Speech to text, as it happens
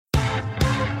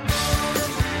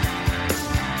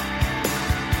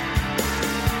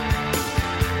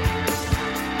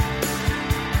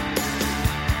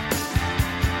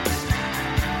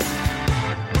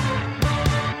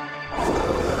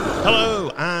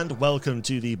and welcome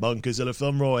to the Bunkerzilla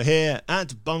Film Roar here at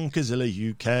Bunkerzilla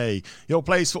UK, your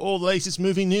place for all the latest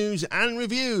movie news and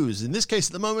reviews. In this case,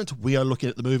 at the moment, we are looking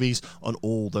at the movies on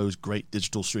all those great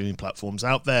digital streaming platforms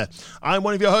out there. I'm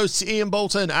one of your hosts, Ian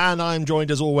Bolton, and I'm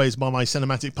joined as always by my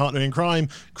cinematic partner in crime,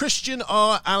 Christian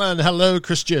R. Allen. Hello,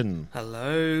 Christian.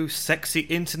 Hello, sexy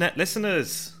internet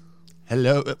listeners.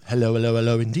 Hello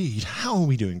indeed. How are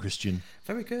we doing, Christian?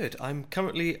 Very good. I'm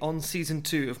currently on season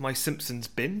 2 of my Simpsons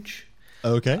binge.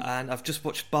 Okay. And I've just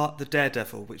watched Bart the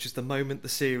Daredevil, which is the moment the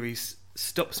series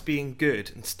stops being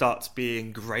good and starts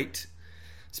being great.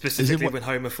 Specifically when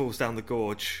Homer falls down the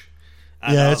gorge.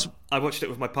 And, I watched it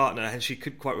with my partner, and she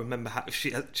couldn't quite remember how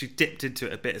she dipped into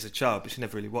it a bit as a child, but she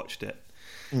never really watched it.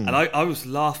 And I was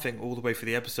laughing all the way through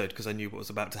the episode because I knew what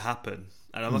was about to happen,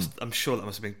 and I'm sure that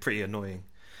must have been pretty annoying.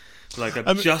 Like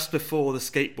just before the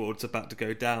skateboard's about to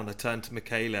go down, I turn to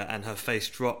Michaela and her face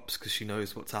drops because she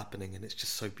knows what's happening, and it's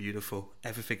just so beautiful.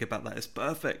 Everything about that is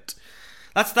perfect.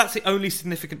 That's the only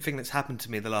significant thing that's happened to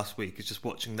me the last week, is just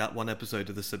watching that one episode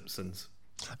of The Simpsons.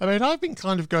 I mean, I've been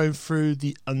kind of going through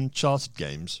the Uncharted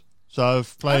games, so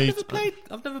I've played.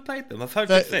 I've never played them. I've heard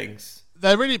good things.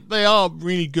 They are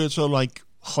really good, sort of like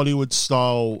Hollywood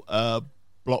style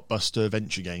blockbuster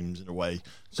adventure games in a way.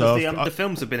 So the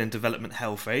films have been in development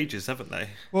hell for ages, haven't they?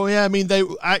 Well, yeah, I mean,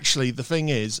 the thing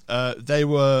is, they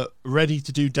were ready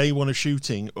to do day one of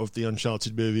shooting of the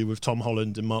Uncharted movie with Tom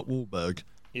Holland and Mark Wahlberg.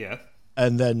 Yeah.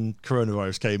 And then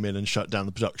coronavirus came in and shut down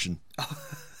the production.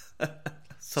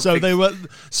 So they were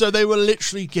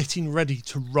literally getting ready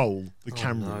to roll the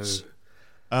cameras.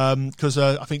 Because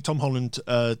I think Tom Holland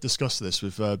discussed this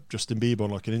with Justin Bieber on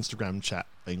like an Instagram chat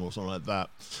thing or something like that.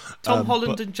 Tom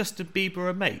Holland and Justin Bieber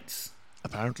are mates.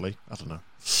 Apparently, I don't know.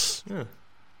 Yeah.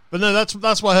 But no,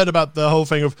 that's what I heard about the whole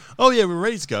thing of, oh yeah, we're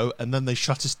ready to go, and then they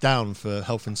shut us down for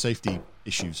health and safety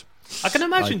issues. I can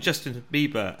imagine Justin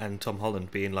Bieber and Tom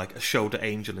Holland being like a shoulder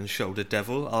angel and shoulder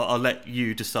devil. I'll let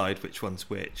you decide which one's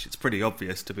which. It's pretty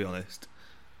obvious, to be honest.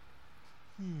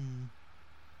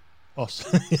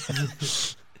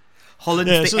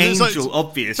 Holland's the angel, like,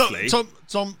 obviously.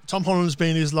 Tom Holland's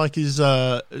being his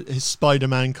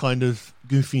Spider-Man kind of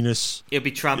goofiness. He'll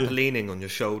be trampolining on your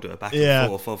shoulder back and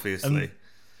forth, obviously.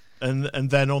 And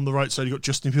then on the right side, you've got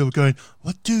Justin Bieber going,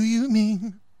 "What do you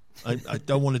mean? I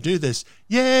don't want to do this.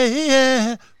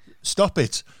 Yeah. Stop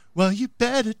it. Well, you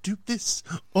better do this,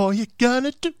 or you're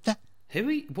gonna do that."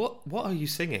 What are you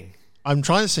singing? I'm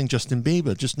trying to sing Justin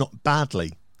Bieber, just not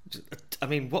badly. I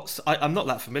mean, I'm not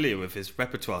that familiar with his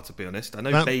repertoire, to be honest. I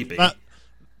know Baby. That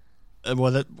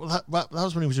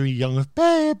was when he was really young.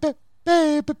 Baby.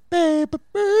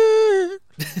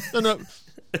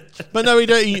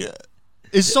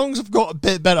 His songs have got a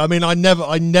bit better. I mean, I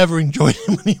never enjoyed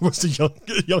him when he was a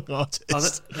young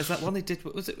artist. Is that one they did?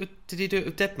 Did he do it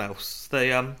with Deadmau5? They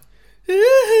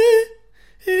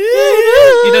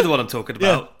you know the one I'm talking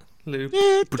about. Yeah.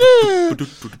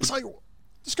 It's like,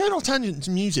 just going off tangent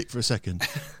to music for a second.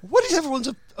 What is everyone's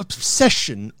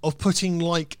obsession of putting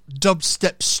like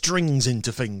dubstep strings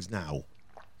into things now?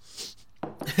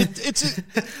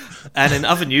 And in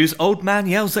other news, old man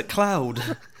yells at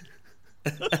cloud.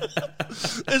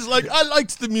 It's like, I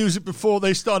liked the music before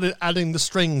they started adding the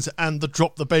strings and the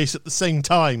drop the bass at the same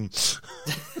time.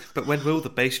 But when will the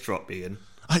bass drop, Ian?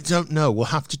 I don't know. We'll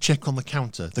have to check on the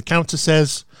counter. The counter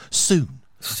says soon.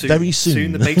 Very soon.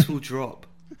 Soon the bass will drop.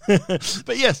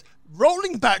 But yes,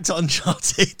 rolling back to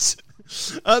Uncharted.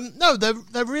 No,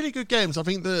 they're really good games. I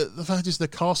think the fact is the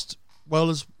cast,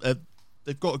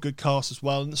 they've got a good cast as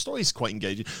well, and the story's quite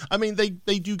engaging. I mean, they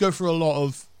do go through a lot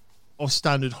of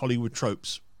standard Hollywood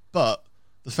tropes, but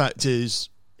the fact is,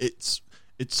 it's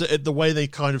the way they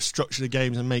kind of structure the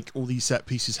games and make all these set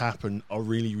pieces happen are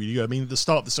really, really good. I mean, at the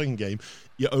start of the second game,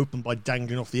 you open by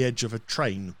dangling off the edge of a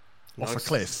train. Nice. Off a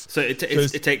cliff. So it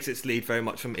takes its lead very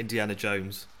much from Indiana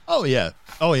Jones. Oh yeah.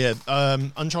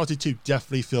 Uncharted 2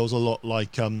 definitely feels a lot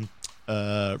like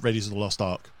Raiders of the Lost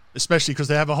Ark, especially because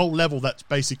they have a whole level that's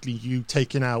basically you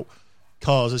taking out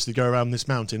cars as they go around this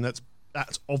mountain. That's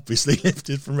obviously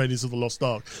lifted from Raiders of the Lost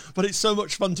Ark, but it's so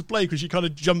much fun to play because you're kind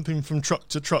of jumping from truck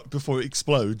to truck before it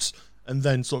explodes, and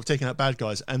then sort of taking out bad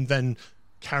guys, and then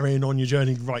carrying on your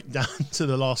journey right down to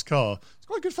the last car. It's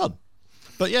quite good fun.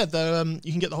 But yeah,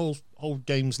 you can get the whole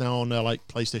games now on like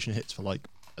PlayStation Hits for like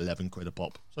 £11 a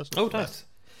pop. So it's not nice.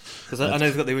 Because I know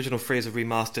they've got the original 3 as a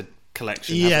remastered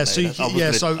collection. Yeah,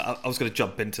 I was going to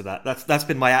jump into that. That's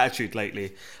been my attitude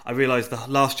lately. I realised the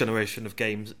last generation of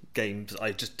games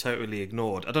I just totally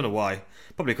ignored. I don't know why.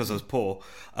 Probably because I was poor.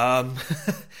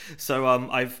 So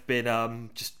I've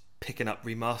been just picking up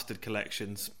remastered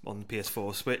collections on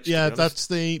PS4 Switch. Yeah, that's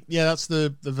the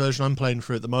version I'm playing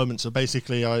through at the moment. So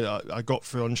basically, I got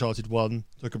through Uncharted 1,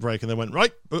 took a break, and then went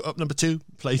right boot up number 2,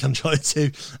 played Uncharted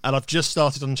 2, and I've just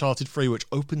started Uncharted 3, which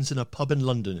opens in a pub in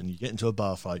London, and you get into a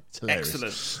bar fight. It's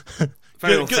hilarious. Excellent,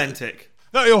 very authentic.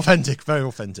 Very authentic, very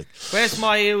authentic. Where's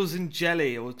my eels and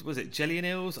jelly? Or was it jelly and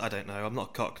eels? I don't know. I'm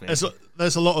not Cockney.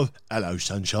 There's a lot of hello,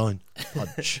 sunshine,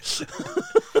 punch.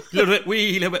 Little bit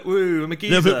wee, little bit woo. I'm a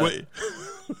geezer. Little bit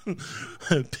wee.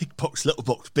 Big box, little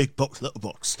box, big box, little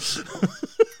box.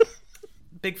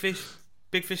 Big fish,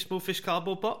 small fish,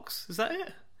 cardboard box. Is that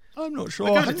it? I'm not sure.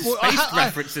 We're going into space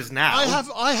references now.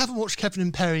 I haven't watched Kevin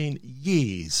and Perry in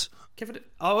years.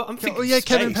 I'm thinking.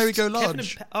 Kevin and Perry Go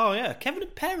Large. Kevin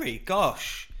and Perry.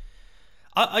 Gosh,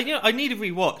 I need to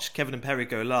rewatch Kevin and Perry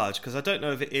Go Large because I don't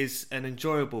know if it is an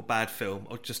enjoyable bad film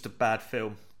or just a bad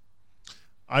film.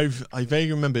 I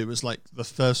vaguely remember it was like the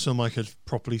first film I could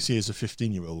properly see as a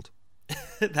 15-year-old.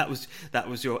 that was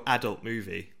your adult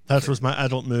movie. That was my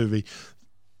adult movie.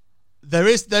 There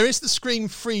is the Scream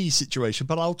 3 situation,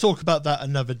 but I'll talk about that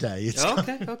another day.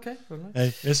 Okay. All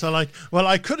right. It's like, well,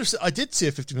 I did see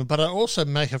a 15, but I also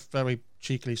may have very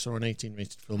cheekily saw an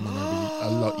 18-rated film when I was a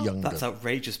lot younger. That's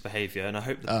outrageous behaviour, and I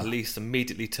hope the police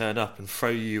immediately turn up and throw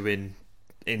you in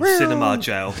cinema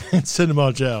jail. In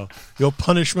cinema jail. Your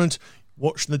punishment: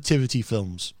 watch nativity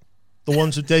films. The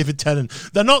ones with David Tennant.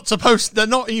 They're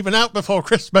not even out before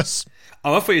Christmas.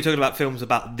 Oh, I thought you were talking about films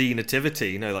about the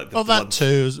nativity, like the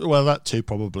that too,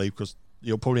 probably, because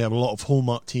you'll probably have a lot of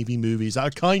Hallmark TV movies that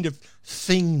are kind of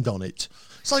themed on it.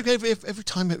 It's like every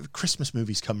time Christmas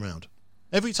movies come around.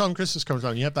 Every time Christmas comes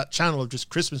around, you have that channel of just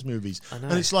Christmas movies. I know.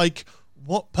 And it's like,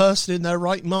 what person in their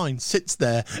right mind sits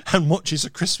there and watches a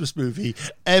Christmas movie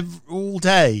all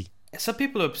day? Some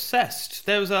people are obsessed.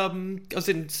 There was I was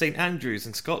in St Andrews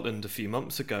in Scotland a few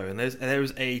months ago, and there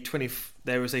was a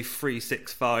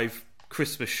 365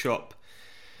 Christmas shop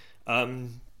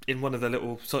in one of the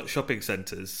little shopping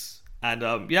centres, and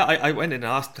I went in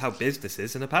and asked how business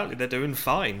is, and apparently they're doing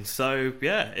fine. So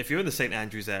yeah, if you're in the St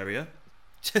Andrews area,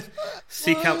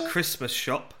 seek out Christmas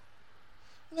shop.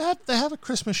 They have a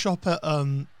Christmas shop at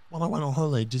when I went on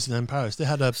holiday Disneyland Paris. They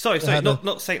had a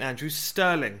not St Andrews,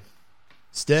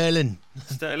 Stirling,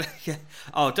 yeah.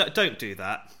 Oh, don't do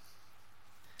that.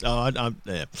 Oh, I'm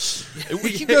there.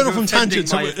 We keep going off on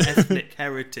tangents. My ethnic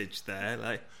heritage there,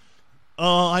 like.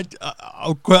 Oh,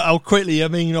 I'll quickly. I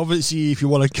mean, obviously, if you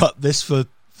want to cut this for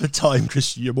time,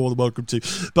 Christian, you're more than welcome to.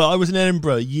 But I was in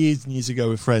Edinburgh years and years ago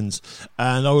with friends,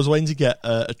 and I was waiting to get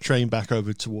a train back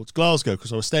over towards Glasgow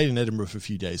because I was staying in Edinburgh for a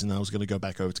few days, and I was going to go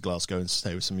back over to Glasgow and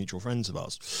stay with some mutual friends of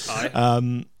ours.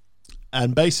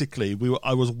 And basically,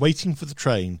 I was waiting for the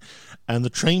train, and the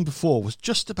train before was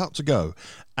just about to go,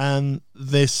 and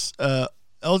this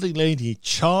elderly lady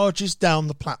charges down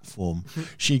the platform.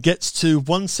 She gets to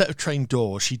one set of train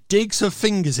doors, she digs her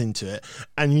fingers into it,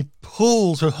 and he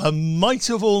pulls with her might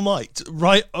of all might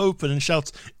right open and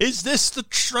shouts, "Is this the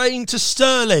train to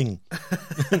Stirling?"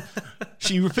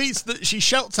 She repeats that, she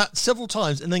shouts that several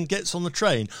times and then gets on the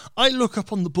train. I look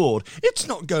up on the board, it's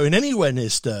not going anywhere near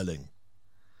Stirling.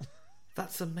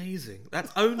 That's amazing.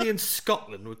 That's only in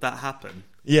Scotland would that happen.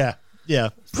 Yeah,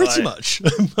 pretty much.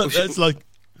 But it's like,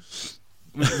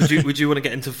 would you want to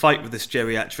get into a fight with this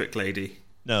geriatric lady?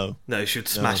 No, she would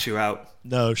smash you out.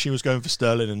 No, she was going for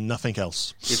Stirling and nothing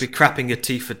else. You'd be crapping your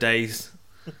teeth for days.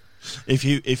 If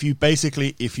you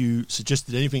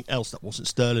suggested anything else that wasn't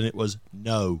Stirling, it was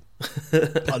no.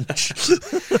 Punch.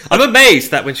 I'm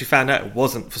amazed that when she found out it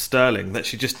wasn't for Stirling, that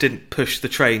she just didn't push the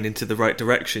train into the right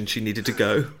direction she needed to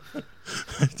go.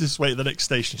 Just wait at the next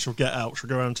station, she'll get out, she'll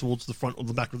go around towards the front or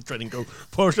the back of the train and go,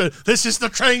 "This is the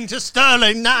train to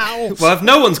Stirling now!" Well, if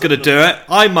no one's going to do it,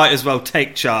 I might as well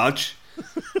take charge.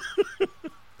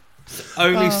 It's the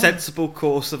only sensible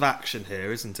course of action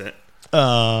here, isn't it?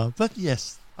 But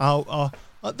yes,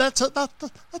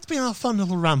 that's been our fun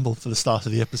little ramble for the start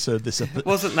of the episode.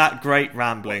 Wasn't that great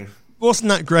rambling? Wasn't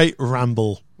that great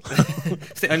ramble?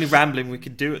 It's the only rambling we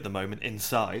could do at the moment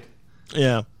inside.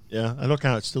 Yeah, and look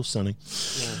out, it's still sunny.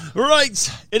 Yeah. Right,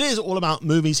 it is all about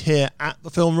movies here at the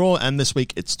Film Raw, and this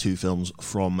week it's 2 films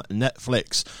from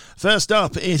Netflix. First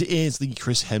up, it is the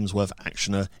Chris Hemsworth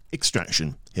actioner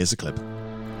Extraction. Here's a clip.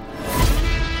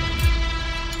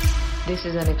 This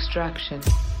is an extraction.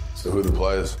 So who are the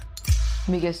players?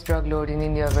 Biggest drug lord in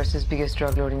India versus biggest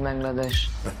drug lord in Bangladesh.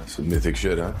 Some mythic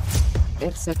shit, huh?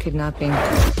 It's a kidnapping.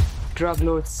 Drug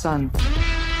lord's son.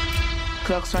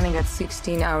 Clock's running at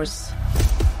 16 hours.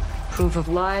 Proof of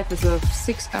life as of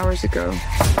 6 hours ago.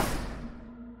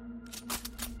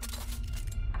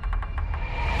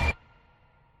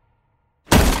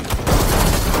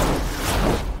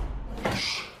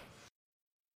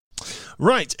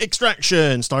 Right,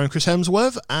 Extraction, starring Chris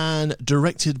Hemsworth and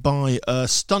directed by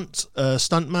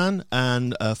stuntman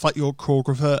and fight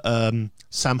choreographer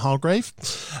Sam Hargrave.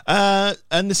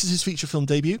 And this is his feature film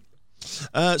debut.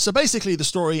 So basically the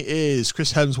story is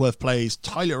Chris Hemsworth plays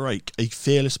Tyler Rake, a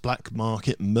fearless black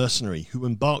market mercenary who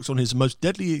embarks on his most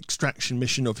deadly extraction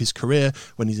mission of his career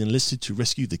when he's enlisted to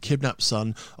rescue the kidnapped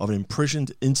son of an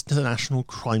imprisoned international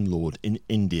crime lord in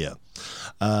India.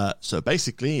 So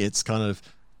basically it's kind of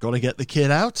got to get the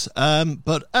kid out,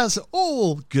 but as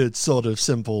all good sort of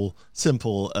simple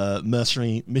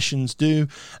mercenary missions do,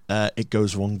 it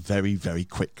goes wrong very, very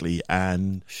quickly,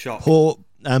 and poor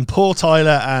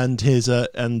Tyler and his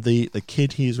and the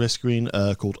kid he is rescuing,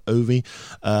 called Ovi,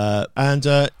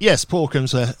 yes, poor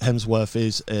Hemsworth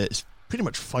is pretty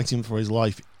much fighting for his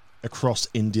life across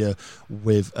India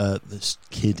with this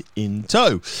kid in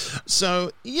tow. So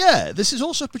yeah, this is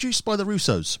also produced by the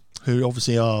Russos, who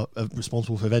obviously are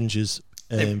responsible for Avengers,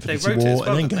 Infinity War,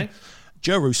 and Endgame.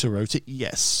 Joe Russo wrote it,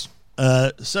 yes.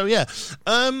 So yeah,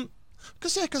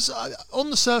 because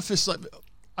on the surface, like,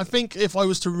 I think if I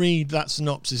was to read that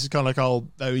synopsis, it's kind of like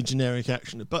very generic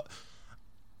action, but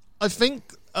I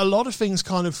think a lot of things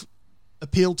kind of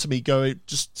appealed to me going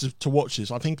just to watch this.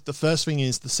 I think the first thing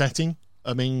is the setting.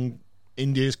 I mean,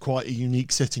 India is quite a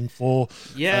unique setting for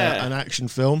an action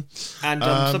film. And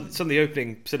some of the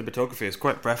opening cinematography is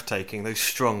quite breathtaking. Those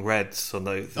strong reds on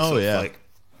the like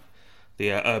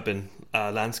the urban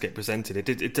landscape presented.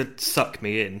 It did suck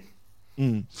me in.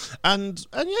 And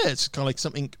yeah, it's kind of like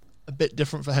something a bit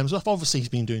different for Hemsworth. Obviously, he's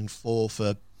been doing Thor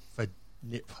for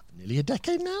nearly a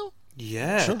decade now.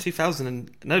 Yeah, sure.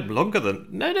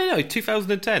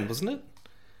 2010, wasn't it?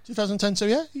 2010, so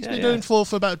yeah, he's been doing Thor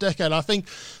for about a decade. I think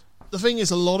the thing is,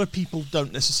 a lot of people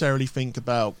don't necessarily think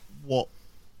about what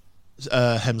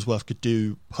Hemsworth could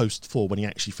do post-Thor when he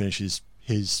actually finishes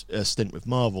his stint with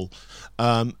Marvel.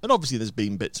 And obviously there's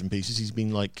been bits and pieces. He's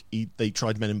been they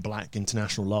tried Men in Black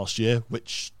International last year,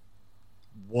 which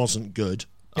wasn't good.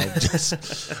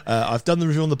 I've done the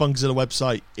review on the Bunkerzilla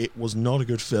website. It was not a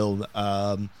good film.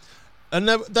 And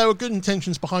there were good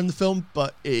intentions behind the film,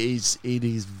 but it is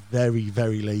very,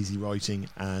 very lazy writing.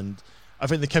 And I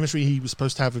think the chemistry he was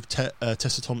supposed to have with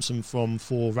Tessa Thompson from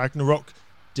Thor Ragnarok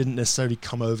didn't necessarily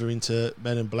come over into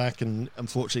Men in Black, and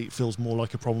unfortunately it feels more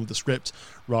like a problem with the script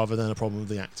rather than a problem with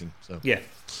the acting. So yeah.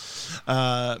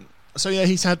 So yeah,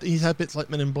 he's had bits like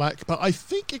Men in Black, but I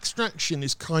think Extraction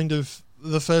is kind of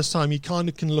the first time you kind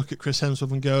of can look at Chris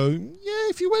Hemsworth and go, yeah,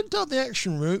 if you went down the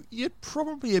action route, you'd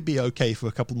probably be okay for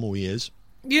a couple more years.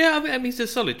 Yeah, I mean, he's a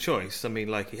solid choice. I mean,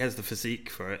 like, he has the physique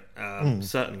for it,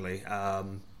 certainly,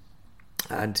 and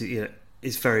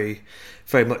is very,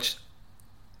 very much.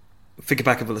 Thinking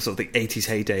back about the sort of the 80s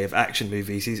heyday of action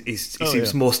movies, he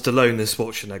seems more Stallone than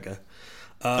Schwarzenegger.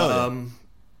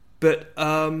 But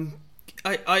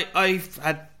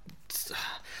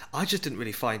I just didn't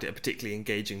really find it a particularly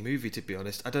engaging movie, to be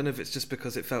honest. I don't know if it's just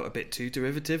because it felt a bit too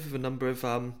derivative of a number of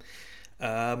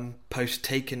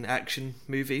post-Taken action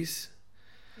movies.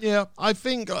 Yeah, I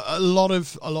think a lot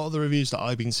of the reviews that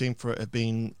I've been seeing for it have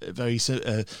been have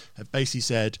basically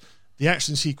said the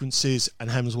action sequences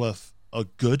and Hemsworth are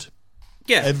good.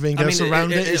 Yeah, everything else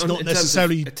around it is not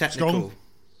necessarily strong.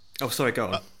 Oh, sorry,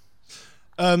 go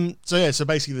on. So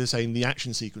basically they're saying the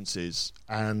action sequences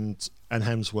and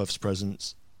Hemsworth's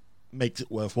presence makes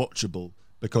it worth watchable,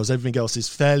 because everything else is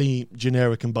fairly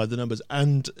generic and by the numbers,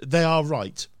 and they are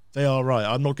right.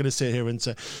 I'm not going to sit here and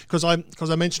say, because I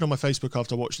mentioned on my Facebook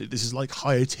after I watched it, this is like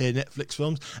higher tier Netflix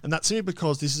films, and that's simply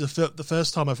because this is the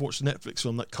first time I've watched a Netflix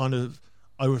film that kind of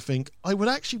I would think I would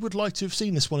like to have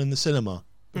seen this one in the cinema,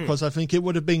 because I think it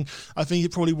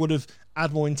probably would have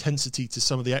added more intensity to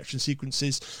some of the action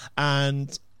sequences,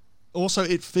 and also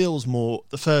it feels more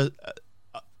for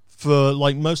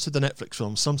like most of the Netflix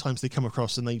films, sometimes they come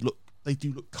across and they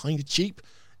do look kind of cheap.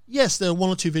 Yes, there are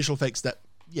one or two visual effects that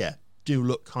do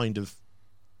look kind of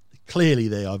clearly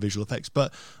they are visual effects,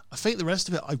 but I think the rest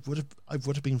of it I would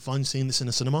have been fine seeing this in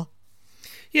a cinema.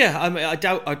 Yeah, I mean, I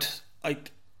doubt I'd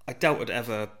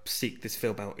ever seek this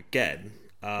film out again.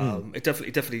 It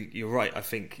definitely, you're right. I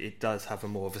think it does have a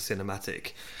more of a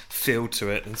cinematic feel to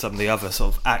it than some of the other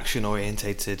sort of action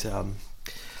orientated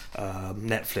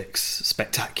Netflix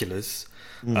spectaculars.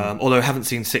 Although I haven't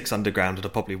seen Six Underground, and I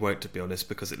probably won't, to be honest,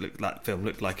 because that film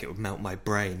looked like it would melt my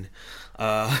brain.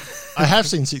 I have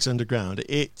seen Six Underground.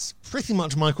 It's pretty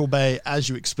much Michael Bay, as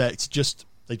you expect.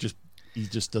 He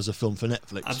just does a film for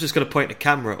Netflix. I'm just going to point a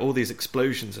camera at all these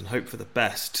explosions and hope for the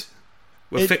best.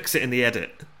 We'll fix it in the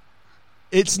edit.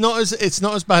 It's not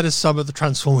as bad as some of the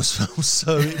Transformers films.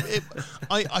 So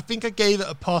I think I gave it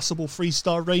a passable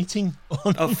 3-star rating.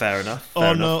 Fair enough.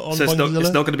 So it's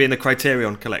not going to be in the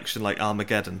Criterion collection like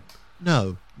Armageddon.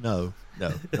 No, not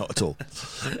at all.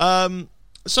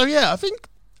 So yeah, I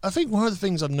think one of the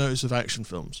things I've noticed with action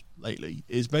films lately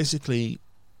is basically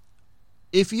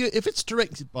if it's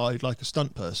directed by like a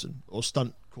stunt person or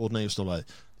stunt coordinator, stuff like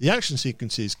that, the action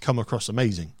sequences come across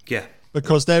amazing. Yeah.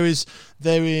 Because there is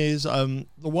the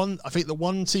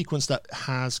one sequence that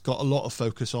has got a lot of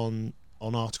focus on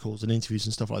articles and interviews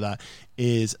and stuff like that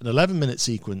is an 11-minute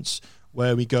sequence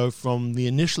where we go from the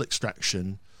initial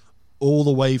extraction all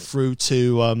the way through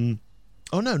to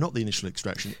not the initial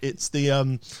extraction. It's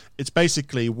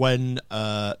basically when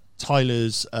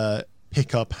Tyler's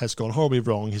pickup has gone horribly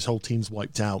wrong. His whole team's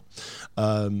wiped out.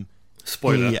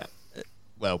 Spoiler.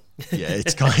 Well, yeah,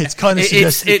 it's kind of it's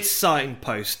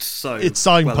signposted, so it's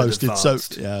signposted,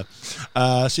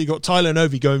 so you got Tyler and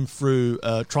Ovi going through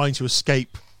trying to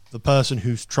escape the person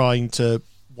who's trying to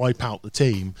wipe out the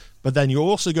team, but then you're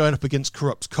also going up against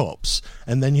corrupt cops,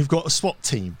 and then you've got a SWAT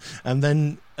team,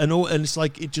 and it's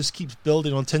like it just keeps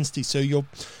building on intensity. So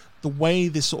the way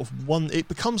this sort of it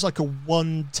becomes like a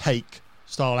one take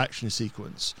style action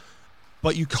sequence,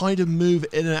 but you kind of move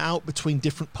in and out between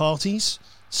different parties.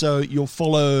 So you'll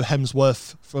follow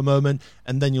Hemsworth for a moment,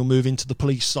 and then you'll move into the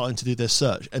police starting to do their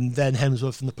search, and then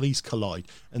Hemsworth and the police collide,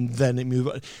 and then it moves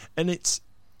on. And it's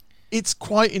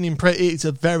quite it's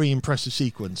a very impressive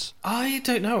sequence. I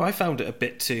don't know. I found it a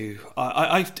bit too.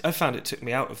 I found it took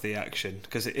me out of the action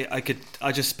because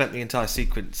I just spent the entire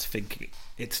sequence thinking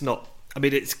it's not. I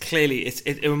mean, it's clearly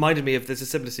it reminded me of there's a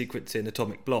similar sequence in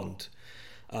Atomic Blonde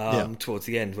towards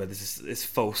the end where there's this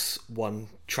false one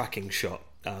tracking shot.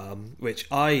 Which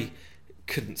I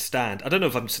couldn't stand. I don't know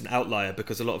if I'm just an outlier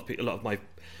because a lot of my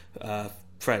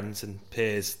friends and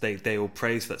peers they all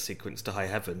praise that sequence to high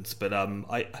heavens. But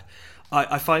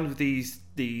I find with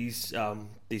these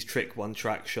trick one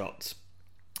track shots,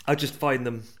 I just find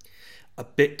them a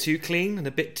bit too clean and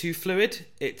a bit too fluid.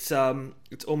 It's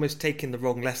almost taking the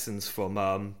wrong lessons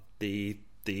from the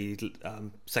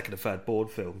second and third Bourne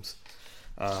films.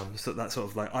 So that's sort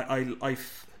of like I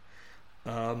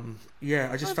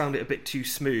just found it a bit too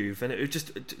smooth, and it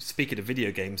just, speaking of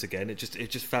video games again, it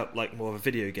just felt like more of a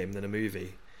video game than a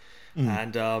movie,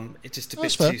 and it's just a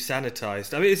bit too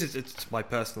sanitized. I mean, it's my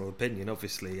personal opinion,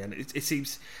 obviously, and it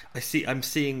seems I'm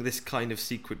seeing this kind of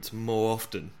sequence more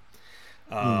often.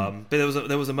 But there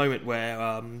was a moment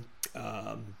where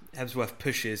Hemsworth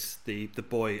pushes the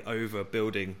boy over a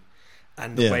building,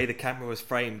 and the way the camera was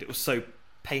framed, it was so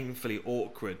painfully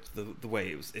awkward, the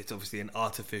way it's obviously an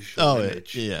artificial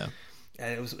image. And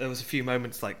there was a few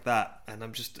moments like that, and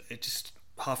it just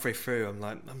halfway through I'm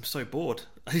like, I'm so bored.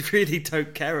 I really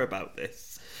don't care about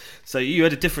this. So you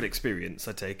had a different experience,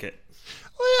 I take it.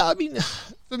 Well, yeah, I mean,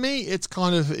 for me it's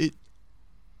kind of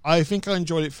I think I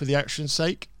enjoyed it for the action's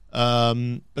sake,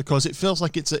 because it feels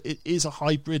like it is a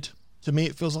hybrid. To me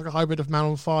it feels like a hybrid of Man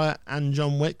on Fire and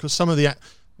John Wick, because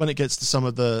when it gets to some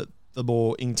of the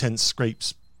more intense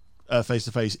scrapes face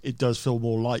to face, it does feel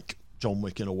more like John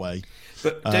Wick in a way.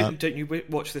 But don't you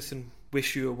watch this and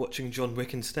wish you were watching John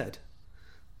Wick instead?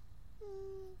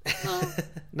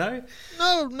 No.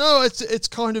 It's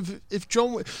kind of, if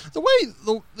John Wick,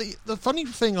 the funny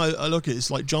thing I look at is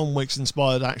like John Wick's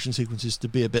inspired action sequences to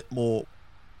be a bit more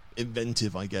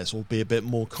inventive, I guess, or be a bit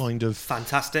more kind of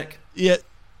fantastic.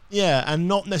 Yeah, and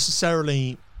not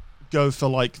necessarily go for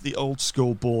like the old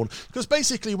school Bourne, because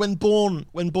basically when Bourne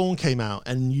came out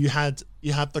and you had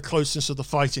the closeness of the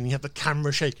fighting, you had the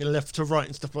camera shaking left to right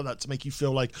and stuff like that to make you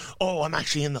feel like, oh, I'm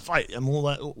actually in the fight, I'm all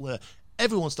that.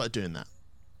 Everyone started doing that,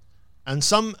 and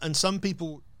some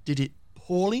people did it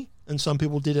poorly and some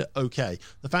people did it okay.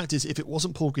 The fact is, if it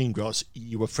wasn't Paul Greengrass,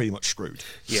 you were pretty much screwed.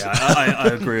 Yeah, I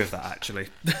agree with that actually.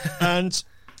 and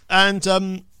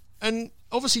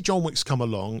obviously John Wick's come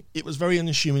along. It was very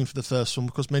unassuming for the first one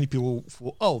because many people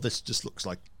thought, oh, this just looks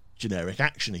like generic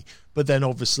actiony. But then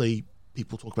obviously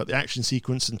people talk about the action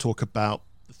sequence and talk about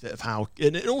the fit of how,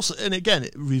 and again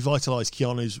it revitalized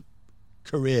Keanu's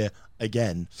career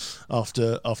again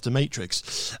after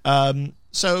Matrix.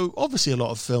 So obviously a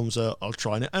lot of films are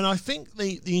trying it, and I think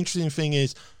the interesting thing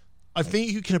is, I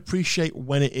think you can appreciate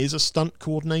when it is a stunt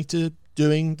coordinator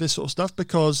doing this sort of stuff,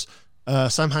 because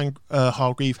Sam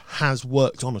Hargrave has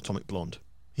worked on Atomic Blonde.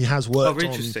 He has worked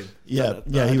interesting. on...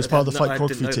 Yeah, he was part of the fight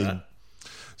choreography team. That.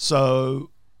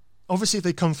 So, obviously, if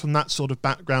they come from that sort of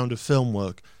background of film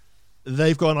work,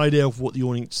 they've got an idea of what the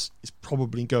audience is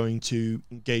probably going to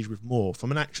engage with more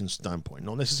from an action standpoint,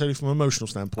 not necessarily from an emotional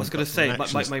standpoint. I was going to say,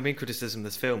 my main criticism of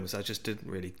this film is I just didn't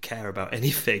really care about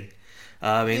anything.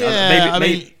 Sorry,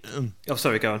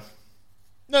 go on.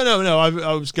 No. I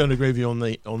was going to agree with you on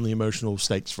the emotional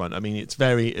stakes front. I mean, it's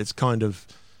kind of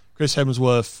Chris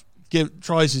Hemsworth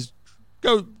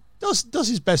does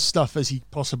his best stuff as he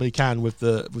possibly can with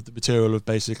the material of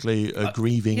basically a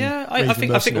grieving. I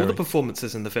think all the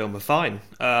performances in the film are fine.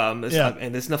 And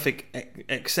there's nothing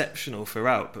exceptional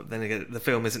throughout. But then again, the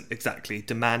film isn't exactly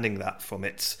demanding that from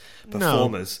its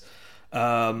performers.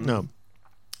 No.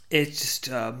 It's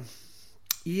just I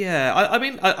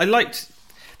mean, I liked.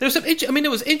 There was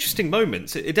there was interesting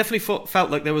moments. It definitely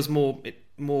felt like there was more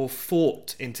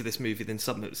thought into this movie than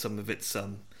some of the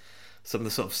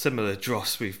sort of similar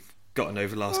dross we've gotten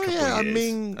over the last couple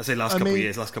of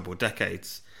years. Last couple of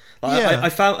decades. I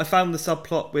found the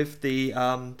subplot with the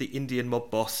Indian mob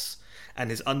boss and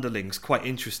his underlings quite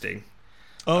interesting.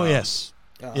 Yes.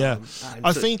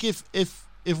 I think if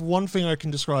one thing I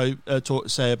can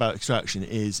say about Extraction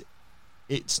is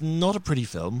it's not a pretty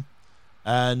film,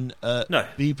 and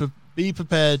be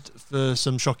prepared for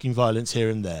some shocking violence here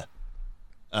and there.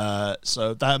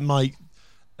 So that might,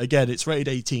 again, it's rated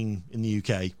 18 in the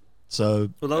UK. So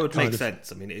that would make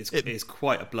sense. I mean, it's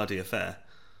quite a bloody affair.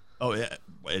 Oh yeah,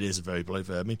 it is a very bloody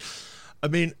affair. I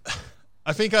mean,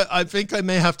 I think I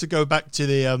may have to go back to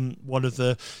the one of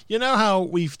the. You know how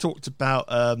we've talked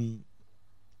about.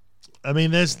 I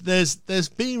mean, there's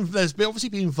obviously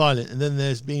being violent, and then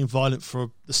there's being violent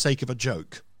for the sake of a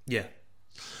joke. Yeah.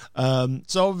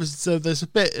 So there's a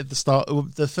bit at the start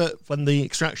when the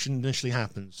extraction initially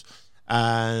happens,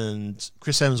 and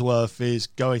Chris Hemsworth is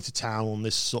going to town on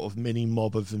this sort of mini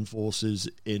mob of enforcers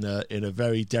in a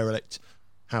very derelict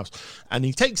house, and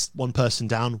he takes one person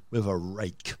down with a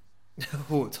rake.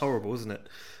 Oh, it's horrible, isn't it?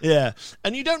 Yeah,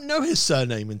 and you don't know his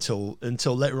surname until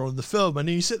later on in the film, and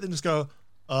you sit there and just go,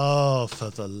 "Oh, for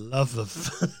the love of!"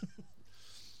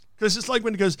 Because it's like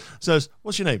when he says,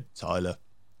 "What's your name?" Tyler.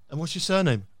 "And what's your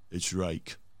surname?" "It's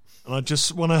Rake." And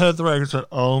when I heard the rake, I said,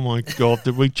 "Oh my God,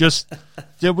 did we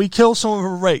kill someone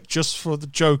with a rake just for the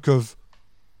joke of,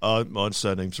 my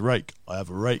surname's Rake. I have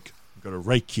a rake. I'm going to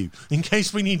rake you in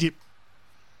case we need it."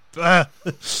 But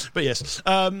yes.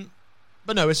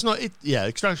 But no, it's not.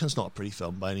 Extraction's not a pretty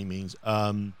film by any means.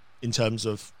 In terms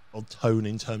of tone,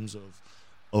 in terms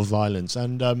of violence,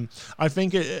 and I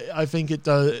think it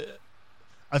does.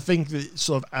 I think that it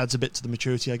sort of adds a bit to the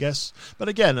maturity, I guess. But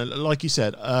again, like you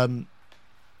said,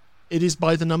 it is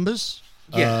by the numbers.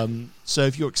 Yeah. So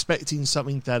if you're expecting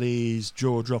something that is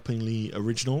jaw-droppingly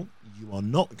original, you are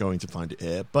not going to find it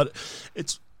here. But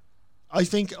I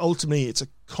think ultimately it's a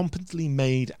competently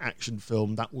made action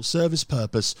film that will serve its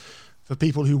purpose for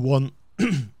people who want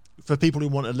a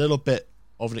little bit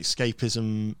of an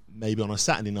escapism, maybe on a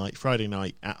Saturday night, Friday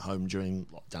night at home during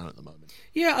lockdown at the moment.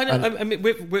 Yeah, I know. I mean,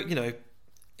 we're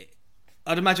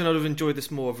I'd imagine I'd have enjoyed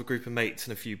this more with a group of mates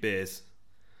and a few beers.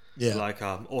 Yeah,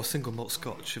 or single malt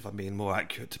scotch, if I'm being more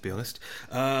accurate, to be honest.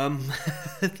 I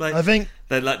think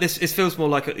this. It feels more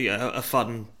like a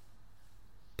fun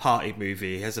party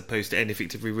movie as opposed to anything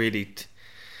to be really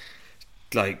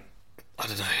I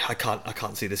don't know. I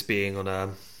can't see this being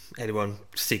on anyone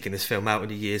seeking this film out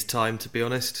in a year's time, to be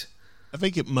honest. I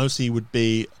think it mostly would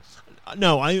be.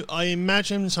 No, I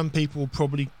imagine some people will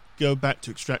probably go back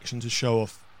to Extraction to show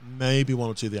off maybe one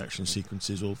or two of the action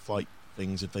sequences or fight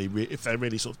things if they're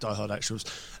really sort of die-hard actions.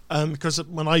 Because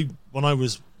when I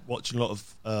was watching a lot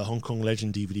of Hong Kong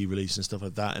Legend DVD release and stuff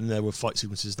like that, and there were fight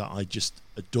sequences that I just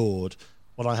adored.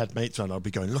 When I had mates around, I'd be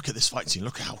going, "Look at this fight scene!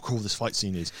 Look at how cool this fight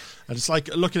scene is!" And it's like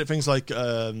looking at things like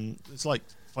it's like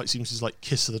fight sequences like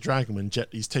Kiss of the Dragon when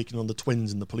Jet Li's taking on the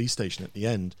twins in the police station at the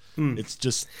end. It's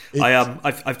just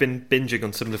I've been binging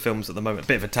on some of the films at the moment. A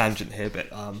bit of a tangent here, but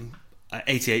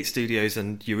 88 Studios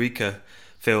and Eureka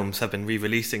Films have been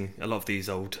re-releasing a lot of these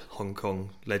old Hong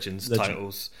Kong Legends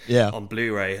titles on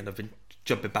Blu-ray, and I've been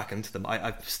jumping back into them.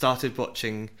 I've started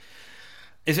watching.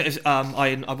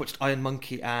 I watched Iron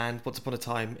Monkey and Once Upon a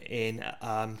Time in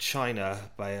China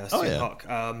by Stephen Hawk.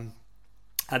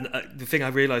 And the thing I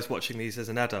realised watching these as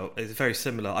an adult is very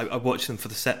similar. I watch them for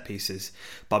the set pieces,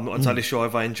 but I'm not entirely sure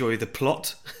if I enjoy the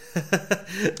plot.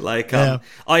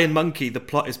 Iron Monkey, the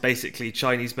plot is basically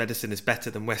Chinese medicine is better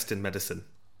than Western medicine.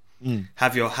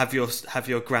 Have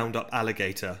your ground up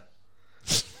alligator.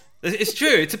 It's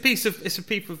true. It's a piece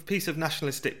of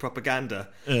nationalistic propaganda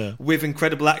with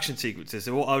incredible action sequences.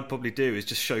 So what I would probably do is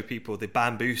just show people the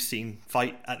bamboo scene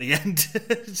fight at the end.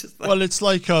 It's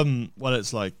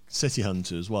like City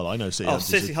Hunters. Well, I know City Hunters.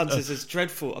 City Hunters is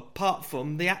dreadful apart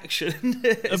from the action.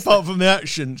 From the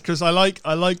action, because I like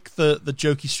the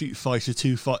jokey Street Fighter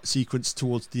 2 fight sequence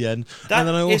towards the end. That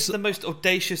is the most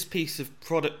audacious piece of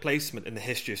product placement in the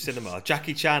history of cinema.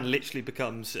 Jackie Chan literally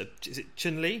becomes is it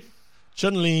Chun-Li?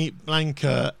 Chun-Li,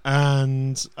 Blanca,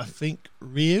 and I think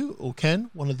Ryu or Ken,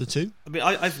 one of the two. I mean,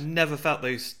 I've never felt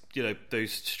those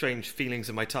strange feelings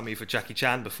in my tummy for Jackie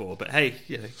Chan before. But hey,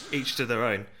 each to their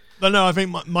own. No, I think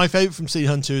my favourite from City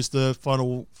Hunter is the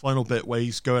final bit where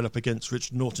he's going up against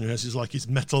Richard Norton, who has his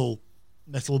metal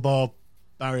bar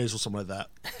barriers or something like that.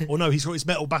 Or no, he's got his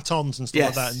metal batons and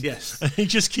stuff like that. And he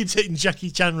just keeps hitting Jackie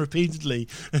Chan repeatedly,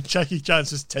 and Jackie Chan's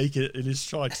just taking it in his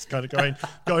stride, just kind of going,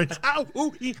 ow,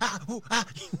 ooh, ooh, ah.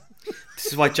 This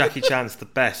is why Jackie Chan's the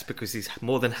best, because he's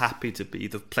more than happy to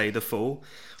play the fool.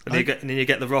 And then you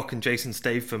get The Rock and Jason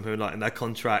Statham, who are like in their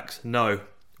contracts, no,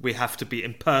 we have to be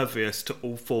impervious to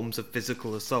all forms of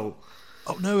physical assault.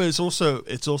 Oh no, it's also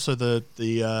the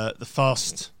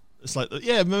Fast. It's like,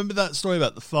 remember that story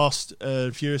about the Fast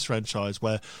Furious franchise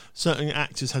where certain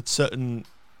actors had certain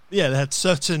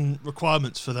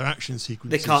requirements for their action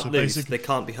sequences. They can't lose. They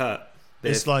can't be hurt.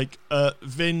 It's like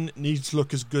Vin needs to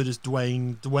look as good as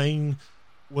Dwayne. Dwayne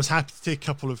was happy to take a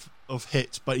couple of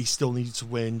hits, but he still needed to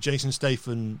win. Jason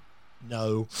Statham,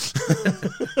 no.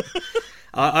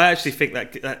 I actually think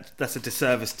that's a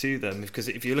disservice to them, because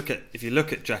if you look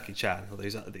at Jackie Chan or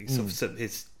these sort of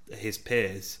his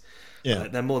peers. Yeah,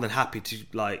 they're more than happy to,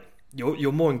 like,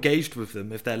 you're more engaged with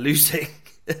them if they're losing.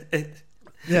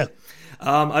 Yeah.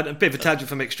 A bit of a tangent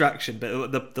from Extraction,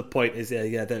 but the point is,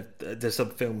 there's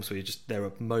some films where there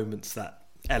are moments that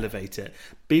elevate it.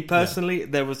 Me personally,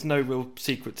 there was no real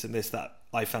secrets in this that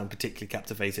I found particularly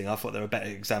captivating. I thought there were better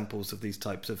examples of these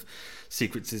types of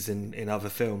sequences in other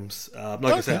films.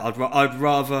 I said, I'd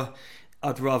rather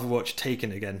watch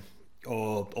Taken again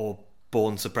or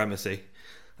Bourne Supremacy.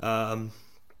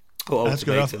 That's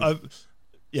good.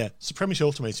 Supremacy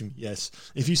Ultimatum, yes.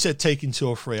 If you said Taken 2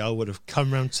 or 3, I would have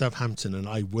come round to Southampton and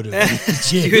I would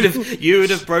have you would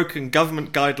have broken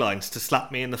government guidelines to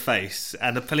slap me in the face,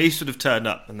 and the police would have turned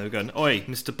up and they were going, "Oi,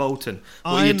 Mr. Bolton,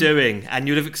 what are you doing?" And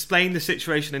you'd have explained the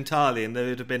situation entirely, and they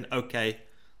would have been okay,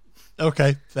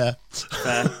 fair.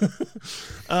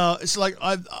 It's like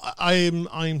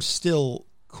I'm still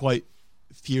quite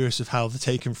furious of how the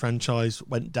Taken franchise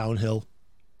went downhill.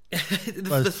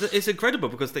 It's incredible,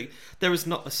 because there is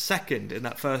not a second in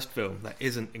that first film that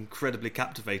isn't incredibly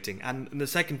captivating, and in the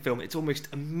second film it's almost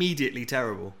immediately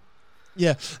terrible.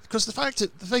 Yeah, because the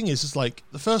thing is like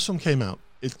the first film came out,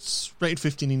 it's rated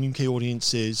 15 in UK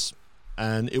audiences,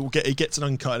 and it gets an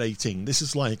uncut at 18. This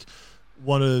is like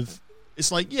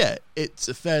it's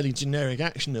a fairly generic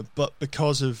action, but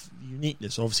because of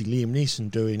uniqueness, obviously Liam Neeson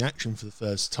doing action for the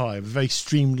first time, a very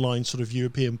streamlined sort of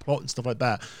European plot and stuff like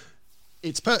that.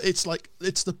 It's like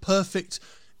the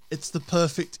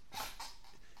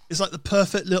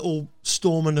perfect little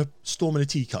storm in a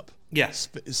teacup. Yes,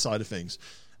 side of things,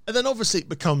 and then obviously it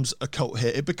becomes a cult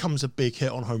hit. It becomes a big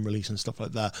hit on home release and stuff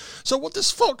like that. So what does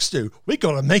Fox do? We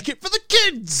gotta make it for the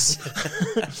kids.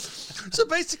 So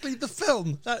basically, the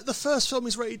first film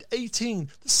is rated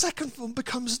 18. The second film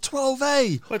becomes a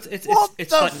 12A. Well,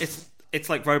 it's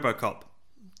like RoboCop.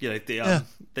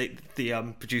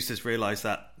 The producers realised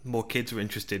that more kids were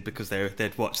interested because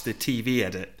they'd watched the TV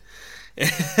edit.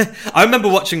 I remember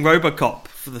watching RoboCop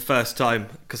for the first time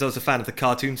because I was a fan of the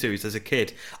cartoon series as a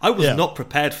kid. I was not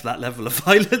prepared for that level of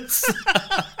violence.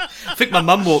 I think my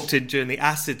mum walked in during the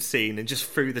acid scene and just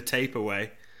threw the tape away.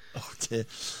 Oh dear.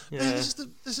 Yeah.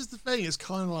 This is the thing. It's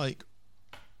kind of like,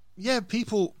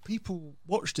 people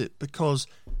watched it because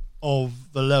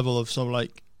of the level of sort of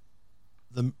like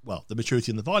the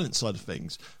maturity and the violence side of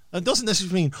things. And it doesn't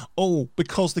necessarily mean,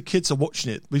 because the kids are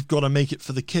watching it, we've got to make it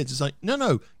for the kids. It's like,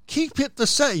 no, keep it the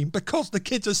same, because the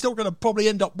kids are still going to probably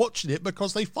end up watching it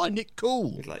because they find it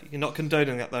cool. You're not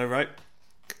condoning that though, right?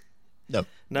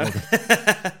 No.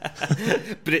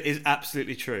 But it is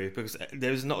absolutely true, because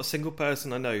there is not a single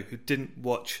person I know who didn't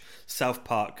watch South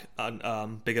Park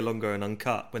Bigger, Longer and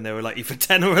Uncut when they were like either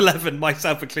 10 or 11,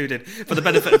 myself included. For the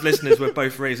benefit of listeners, we're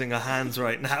both raising our hands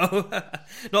right now.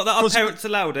 Not that our parents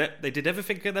allowed it. They did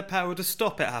everything in their power to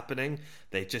stop it happening.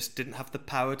 They just didn't have the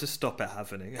power to stop it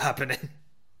happening.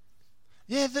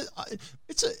 Yeah,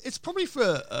 it's probably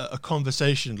for a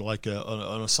conversation, like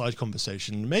on a side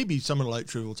conversation, maybe something like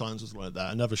Trivial Times or something like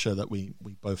that. Another show that we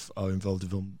both are involved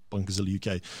in on Bunkerzilla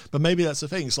UK. But maybe that's the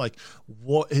thing. It's like,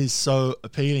 what is so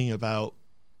appealing about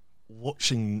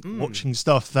watching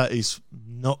stuff that is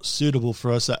not suitable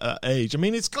for us at that age? I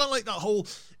mean, it's kind of like that whole.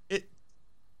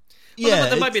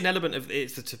 There might be an element of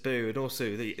it's the taboo, and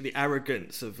also the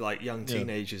arrogance of like young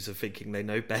teenagers of thinking they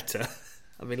know better.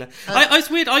 I mean, like, it's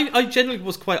weird. I generally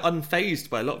was quite unfazed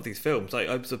by a lot of these films.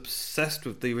 I was obsessed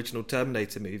with the original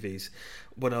Terminator movies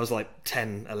when I was like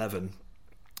 10, 11.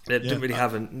 It didn't really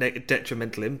have a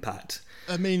detrimental impact.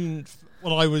 I mean,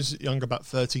 when I was young, about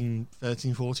 13,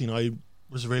 14, I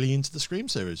was really into the Scream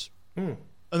series. And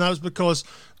that was because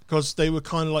they were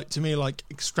kind of like, to me, like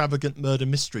extravagant murder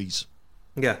mysteries.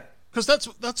 Yeah. Because that's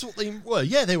what they were.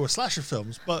 Yeah, they were slasher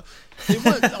films, but they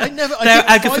weren't. They're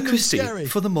Agatha Christie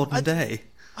for the modern day.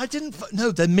 I didn't.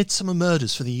 No, they're Midsummer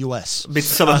Murders for the US.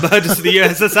 Midsummer Murders for the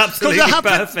US. That's absolutely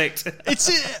perfect.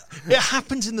 It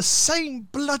happens in the same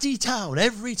bloody town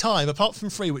every time, apart from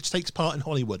 3, which takes part in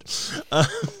Hollywood.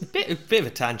 Bit of a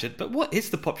tangent, but what is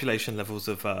the population levels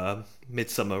of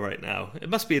Midsummer right now? It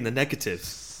must be in the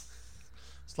negatives.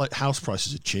 It's like house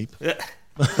prices are cheap. Yeah.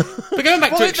 But going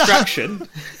back to Extraction.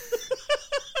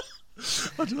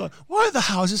 Why are the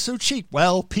houses so cheap?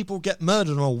 Well, people get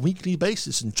murdered on a weekly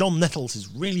basis, and John Nettles is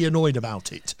really annoyed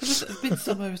about it.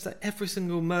 Midsummer is that every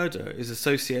single murder is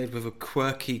associated with a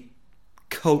quirky,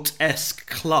 cult-esque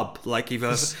club, like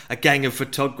either a gang of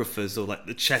photographers or like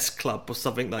the chess club or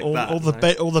something like that.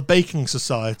 Or the baking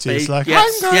society. It's like,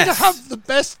 I'm going to have the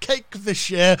best cake this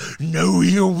year. No,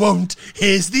 you won't.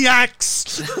 Here's the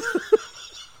axe.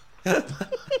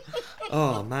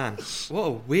 Oh man, what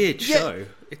a weird show!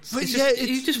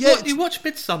 You watch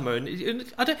Midsummer,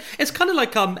 and I don't. It's kind of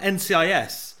like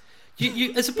NCIS.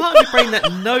 You there's a part of your brain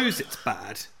that knows it's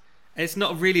bad. It's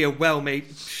not really a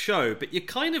well-made show, but you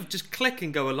kind of just click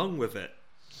and go along with it.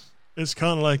 It's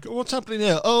kind of like, what's happening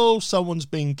here? Oh, someone's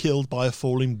being killed by a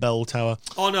falling bell tower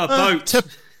on a boat.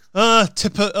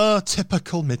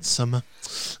 Typical Midsummer.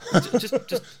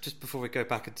 just before we go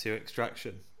back into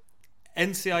Extraction.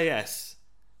 NCIS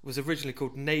was originally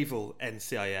called Naval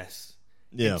NCIS.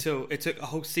 Yeah. Until it took a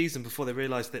whole season before they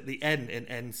realised that the N in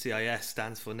NCIS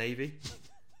stands for Navy.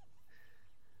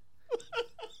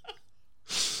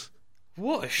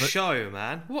 What a show,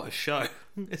 man! What a show!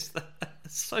 It's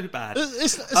so bad.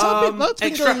 That's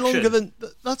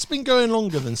been going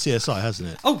longer than CSI, hasn't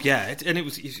it? Oh yeah, and it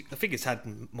was. I think it's had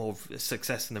more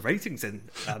success in the ratings than.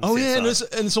 CSI. Yeah,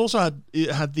 and it's also had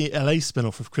the LA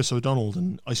spin-off of Chris O'Donnell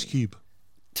and Ice Cube.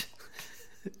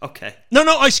 Okay. No,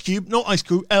 not Ice Cube. Not Ice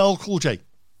Cube. LL Cool J.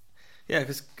 Yeah,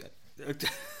 because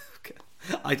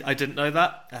I didn't know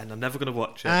that, and I'm never going to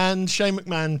watch it. And Shane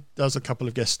McMahon does a couple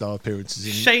of guest star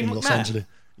appearances in Los Angeles.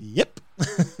 Yep.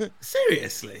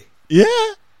 Seriously? Yeah.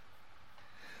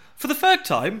 For the third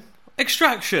time,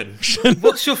 Extraction.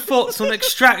 What's your thoughts on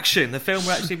Extraction, the film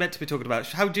we're actually meant to be talking about?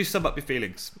 How do you sum up your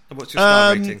feelings? And what's your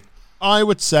star rating? I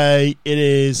would say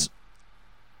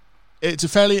it's a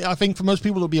fairly, I think for most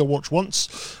people it'll be a watch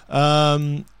once.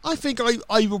 I think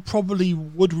I probably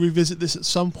would revisit this at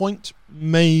some point,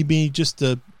 maybe just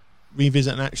to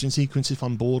revisit an action sequence if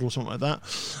I'm bored or something like that.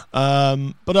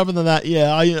 But other than that,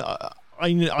 yeah,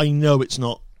 I know it's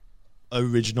not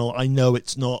original. I know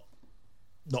it's not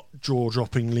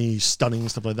jaw-droppingly stunning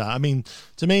stuff like that. I mean,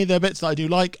 to me, there are bits that I do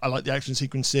like. I like the action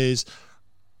sequences.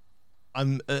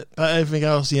 But everything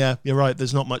else, yeah, you're right.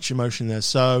 There's not much emotion there.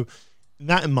 So,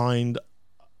 that in mind,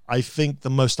 I think the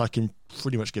most I can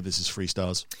pretty much give this is 3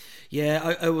 stars.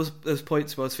 Yeah, there's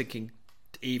points where I was thinking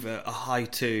either a high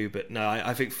 2, but no,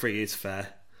 I think 3 is fair.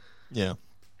 Yeah.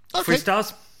 Okay. 3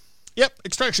 stars? Yep,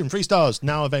 Extraction, 3 stars,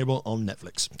 now available on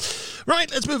Netflix. Right,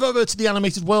 let's move over to the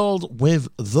animated world with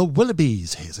The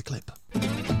Willoughbys. Here's a clip.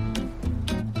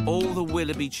 All the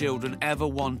Willoughby children ever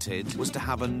wanted was to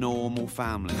have a normal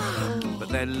family. But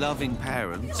their loving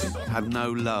parents had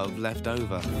no love left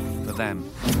over for them.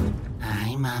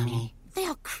 Hi, Mommy. They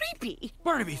are creepy.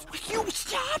 Barnaby, will you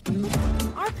stop?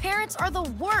 Our parents are the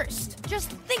worst. Just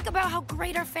think about how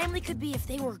great our family could be if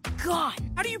they were gone.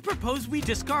 How do you propose we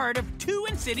discard of 2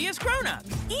 insidious grown-ups?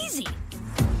 Easy.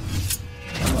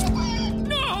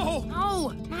 No! No,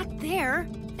 not there.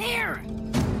 There.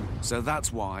 So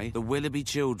that's why the Willoughby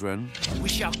children... We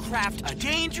shall craft a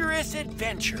dangerous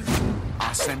adventure.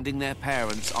 ...are sending their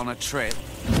parents on a trip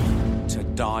to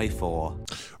die for.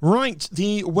 Right,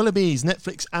 the Willoughbys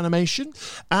Netflix animation,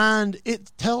 and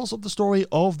it tells of the story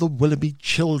of the Willoughby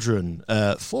children,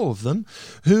 4 of them,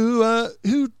 who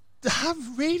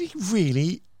have really,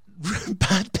 really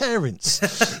bad parents.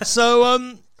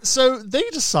 So So they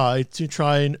decide to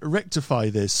try and rectify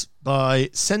this by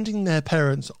sending their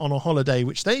parents on a holiday,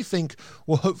 which they think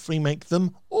will hopefully make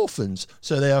them orphans,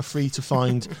 so they are free to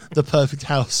find the perfect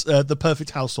house, the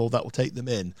perfect household that will take them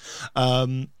in.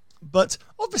 But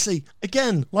obviously,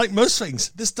 again, like most things,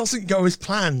 this doesn't go as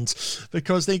planned,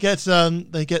 because they get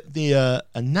a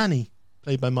nanny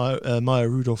played by Maya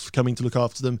Rudolph coming to look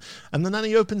after them, and the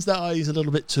nanny opens their eyes a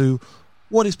little bit to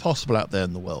what is possible out there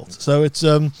in the world. So it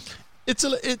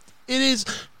is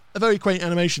a very quaint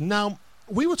animation. Now,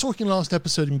 we were talking last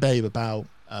episode in Babe about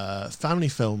family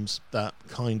films that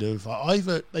kind of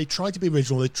either they try to be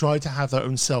original, they try to have their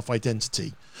own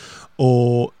self-identity,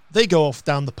 or they go off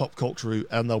down the pop culture route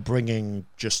and they'll bring in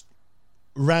just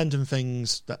random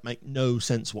things that make no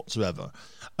sense whatsoever.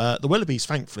 The Willoughbys,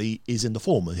 thankfully, is in the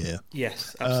former here.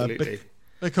 Yes, absolutely.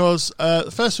 Because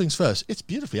first things first, it's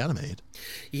beautifully animated.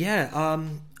 Yeah,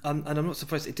 and I'm not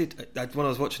surprised. It did, when I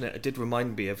was watching it, it did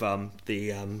remind me of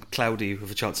the Cloudy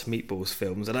with a Chance of Meatballs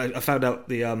films, and I found out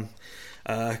the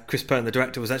Chris Pern, the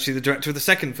director, was actually the director of the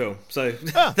second film, so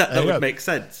that would make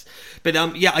sense. But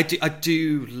yeah, I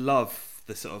do love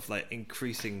the sort of like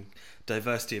increasing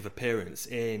diversity of appearance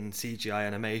in CGI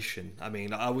animation. I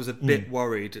mean, I was a bit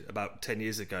worried about 10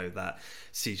 years ago that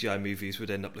CGI movies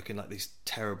would end up looking like these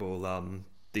terrible,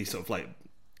 these sort of like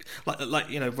Robert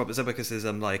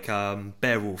Zemeckis' like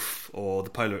Beowulf or The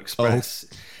Polar Express.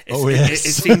 Yes.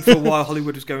 It seemed for a while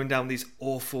Hollywood was going down these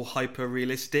awful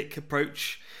hyper-realistic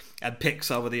approach, and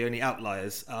Pixar were the only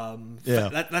outliers.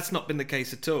 That's not been the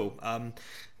case at all.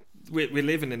 We're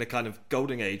living in a kind of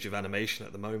golden age of animation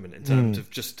at the moment in terms of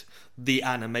just the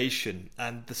animation,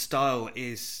 and the style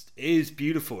is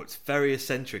beautiful. It's very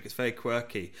eccentric. It's very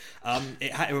quirky.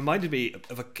 It reminded me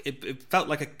of it felt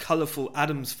like a colourful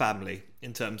Addams Family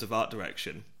in terms of art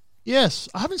direction. Yes,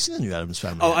 I haven't seen the new Addams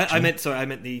Family. Oh, I meant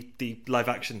the live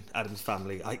action Addams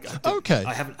Family. Okay,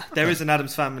 I haven't. There is an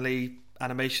Addams Family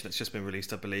animation that's just been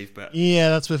released, I believe, but yeah,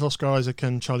 that's with Oscar Isaac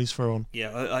and Charlize Theron.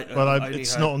 Yeah,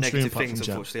 it's not on streaming platforms things,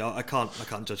 unfortunately. I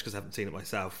can't judge because I haven't seen it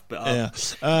myself. But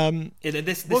this the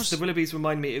Willoughbys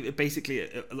remind me basically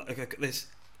this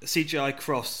CGI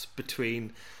cross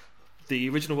between the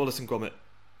original Wallace and Gromit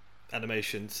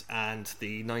animations and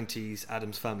the 90s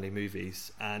Addams Family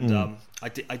movies, and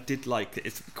I did like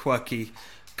its quirky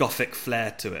gothic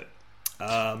flair to it.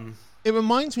 It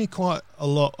reminds me quite a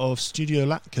lot of Studio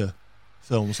Latka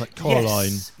films like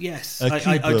Coraline. Yes.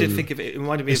 I did think of it. It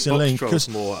reminded me of Box Trolls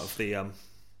more of the.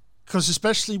 Because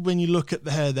especially when you look at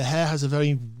the hair has a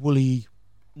very woolly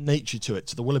nature to it,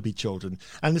 to the Willoughby children,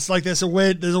 and it's like there's a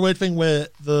weird thing where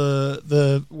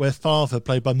where father,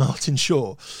 played by Martin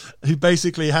Shaw, who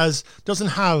basically doesn't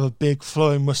have a big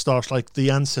flowing moustache like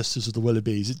the ancestors of the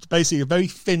Willoughbys. It's basically a very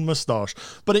thin moustache,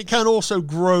 but it can also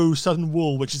grow sudden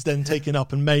wool, which is then taken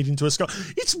up and made into a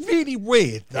scarf. It's really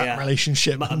weird, that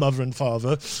relationship, mother and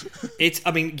father. It's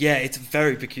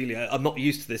very peculiar. I'm not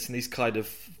used to this in these kind of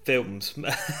films.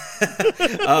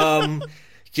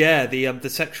 Yeah, the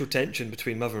sexual tension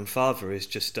between mother and father is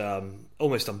just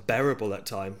almost unbearable at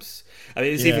times. I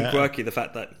mean, it's even quirky, the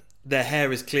fact that their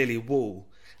hair is clearly wool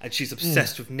and she's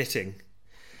obsessed with knitting.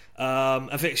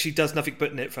 I think she does nothing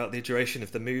but knit throughout the duration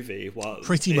of the movie.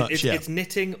 Pretty much, it's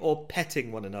knitting or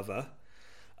petting one another.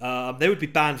 They would be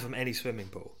banned from any swimming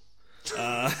pool.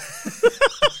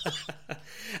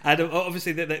 And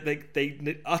obviously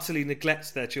they utterly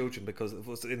neglect their children because of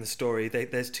what's in the story.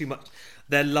 There's too much.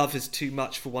 Their love is too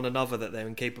much for one another that they're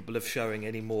incapable of showing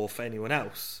any more for anyone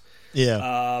else.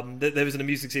 Yeah. There was an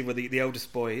amusing scene where the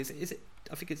oldest boy is it?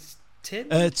 I think it's Tim.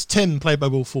 It's Tim, played by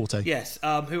Will Forte. Yes.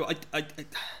 Who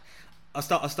I'll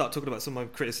start talking about some of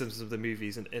my criticisms of the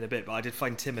movies in a bit, but I did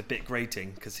find Tim a bit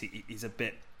grating because he's a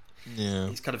bit. Yeah.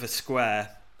 He's kind of a square.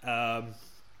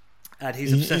 And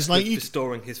he's obsessed with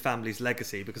restoring his family's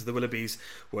legacy because the Willoughbys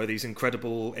were these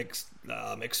incredible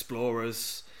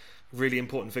explorers, really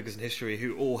important figures in history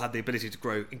who all had the ability to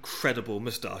grow incredible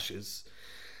moustaches.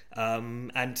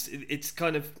 And it's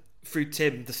kind of, through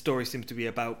Tim, the story seems to be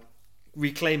about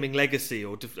reclaiming legacy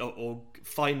or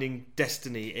finding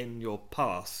destiny in your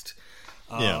past.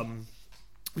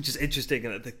 Which is interesting,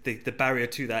 and the barrier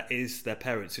to that is their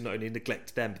parents, who not only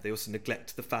neglect them, but they also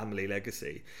neglect the family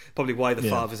legacy. Probably why the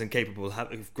father's incapable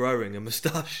of growing a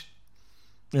moustache.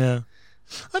 Yeah.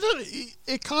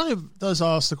 It kind of does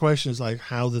ask the question, is like,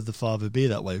 how did the father be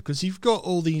that way? Because you've got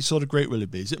all these sort of great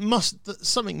Willoughbys.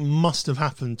 Something must have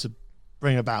happened to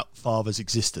bring about father's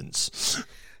existence.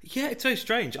 Yeah, it's very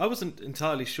strange. I wasn't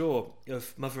entirely sure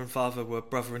if mother and father were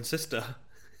brother and sister.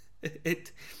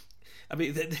 I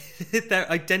mean,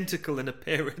 they're identical in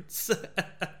appearance.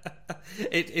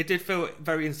 It did feel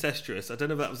very incestuous. I don't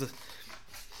know if that was a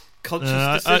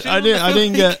conscious decision? I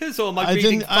didn't get. Or am I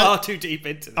reading far too deep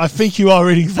into this? I think you are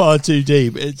reading far too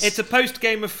deep. It's a post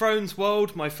Game of Thrones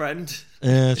world, my friend.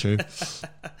 Yeah, true.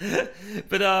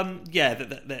 But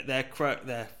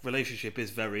their relationship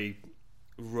is very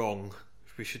wrong,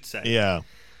 we should say. Yeah.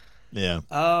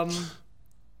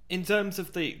 In terms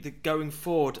of the going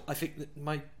forward, I think that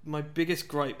my biggest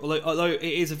gripe, although it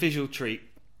is a visual treat,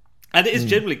 and it is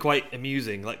generally quite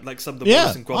amusing, like some of the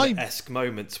Wallace and Gromit-esque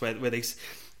moments where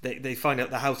they find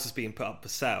out the house is being put up for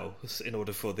sale in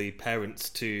order for the parents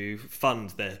to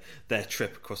fund their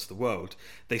trip across the world.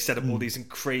 They set up all these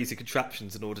crazy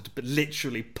contraptions in order to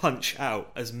literally punch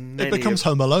out as many. It becomes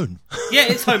Home Alone. Yeah,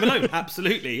 it's Home Alone,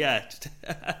 absolutely, yeah.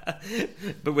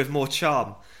 But with more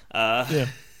charm. Yeah.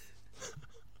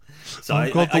 So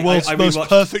the world's most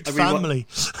perfect family.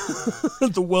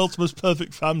 The world's most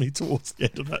perfect family towards the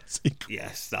end of that sequence.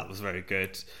 Yes, that was very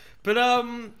good. But I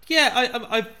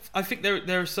think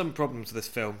there are some problems with this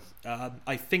film.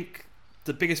 I think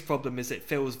the biggest problem is it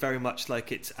feels very much like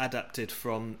it's adapted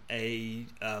from an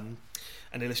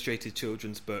illustrated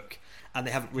children's book, and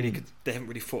they haven't really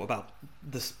thought about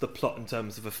the plot in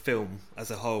terms of a film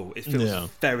as a whole. It feels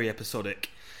very episodic.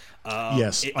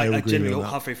 Yes, I agree. I genuinely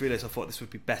halfway through this, I thought this would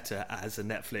be better as a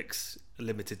Netflix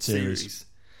limited series.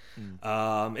 In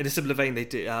a similar vein,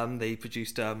 they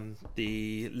produced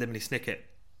the Lemony Snicket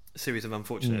series of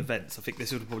unfortunate events. I think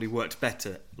this would have probably worked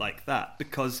better like that,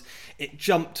 because it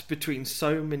jumped between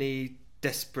so many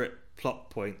desperate plot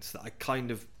points that I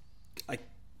kind of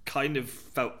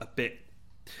felt a bit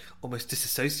almost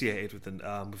disassociated with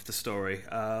the story.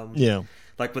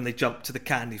 Like when they jump to the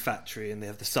candy factory and they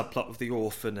have the subplot of the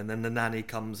orphan, and then the nanny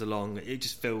comes along. It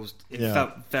just felt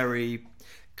very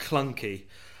clunky.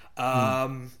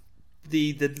 The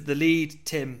lead,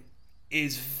 Tim,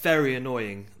 is very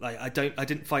annoying. Like I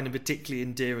didn't find him particularly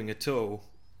endearing at all,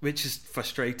 which is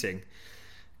frustrating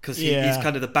because he's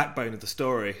kind of the backbone of the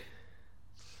story.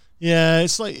 Yeah,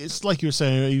 it's like you were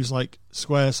saying. He was like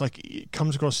square. It's like it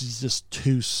comes across as just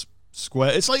too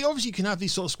square. It's like obviously you can have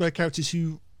these sort of square characters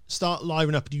who start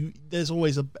livening up. There's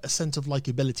always a sense of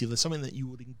likability. There's something that you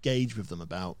would engage with them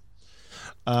about.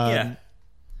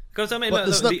 Because I mean,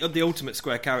 the ultimate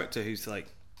square character who's like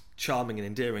charming and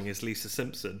endearing is Lisa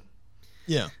Simpson.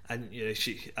 Yeah, and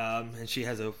she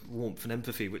has a warmth and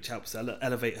empathy which helps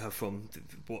elevate her from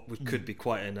what could be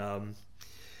quite an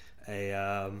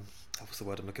what's the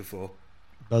word I'm looking for?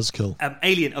 Buzzkill. I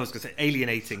was going to say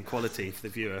alienating quality for the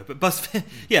viewer, but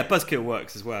Buzzkill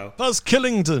works as well. Buzz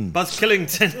Killington.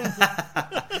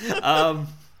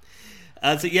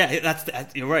 So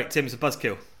you're right. Tim's a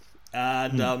Buzzkill,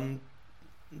 and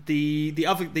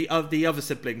the other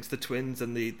siblings, the twins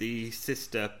and the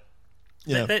sister.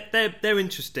 Yeah. They're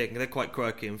interesting. They're quite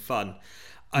quirky and fun.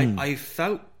 I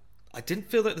didn't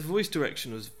feel that the voice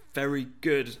direction was very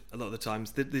good a lot of the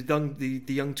times. The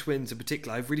young twins in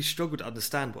particular, I've really struggled to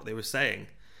understand what they were saying.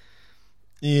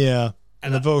 Yeah,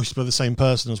 and they're voiced by the same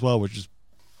person as well, which is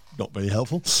not very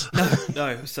helpful.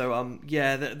 No. So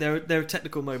there are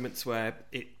technical moments where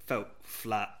it felt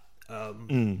flat.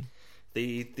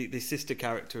 The sister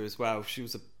character as well, she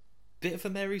was a bit of a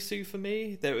Mary Sue for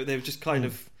me. They were just kind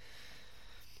of.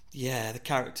 Yeah, the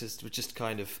characters were just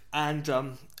kind of... And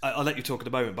I'll let you talk in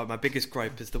a moment, but my biggest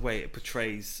gripe is the way it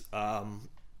portrays the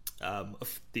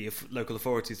local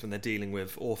authorities when they're dealing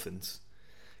with orphans.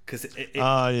 Because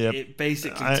it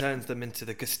basically turns them into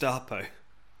the Gestapo.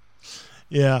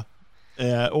 Yeah,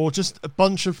 or just a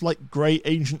bunch of like great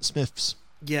ancient Smiths.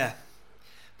 Yeah,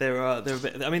 there are a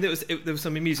bit... I mean, there was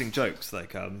some amusing jokes,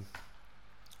 like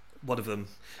one of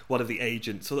the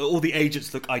agents... All the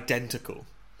agents look identical.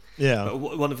 Yeah, but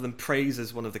one of them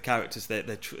praises one of the characters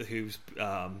who's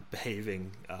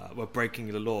behaving, breaking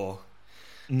the law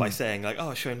by saying like,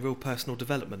 "Oh, showing real personal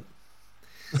development."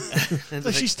 So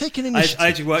she's taking initiative. I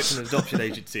actually worked in an adoption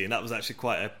agency, and that was actually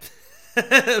quite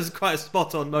a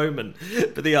spot on moment.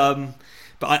 But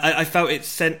I felt it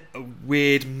sent a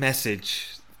weird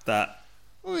message that.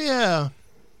 Oh yeah,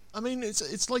 I mean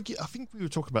it's like I think we were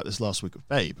talking about this last week of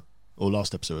Babe, or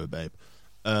last episode of Babe,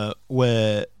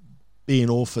 where.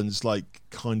 Being orphans, like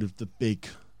kind of the big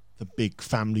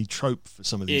family trope for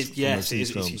some of these. Films.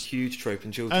 It's a huge trope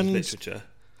in children's literature.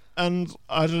 And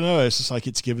I don't know, it's just like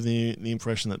it's given the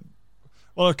impression that,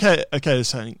 well, okay,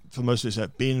 saying for most of us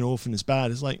that being an orphan is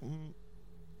bad. It's like,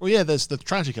 well, yeah, there's the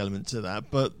tragic element to that,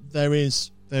 but there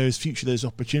is future, there's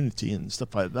opportunity and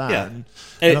stuff like that. Yeah.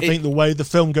 And I think the way the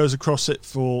film goes across it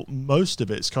for most of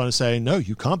it, it's kind of saying, no,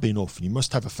 you can't be an orphan. You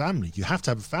must have a family. You have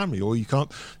to have a family, or you can't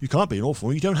be an orphan,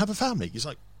 or you don't have a family. It's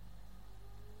like,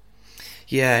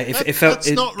 Yeah, that's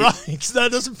not right.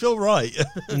 That doesn't feel right.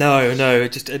 No.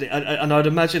 And I'd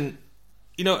imagine,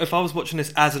 if I was watching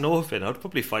this as an orphan, I'd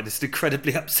probably find this an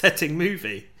incredibly upsetting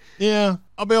movie. Yeah,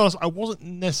 I'll be honest. I wasn't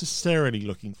necessarily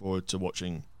looking forward to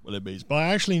watching Willoughby's, but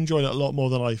I actually enjoyed it a lot more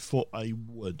than I thought I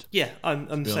would. Yeah,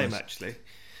 I'm the same actually.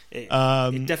 It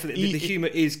definitely, the humour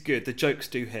is good. The jokes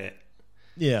do hit.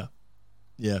 Yeah.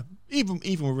 Even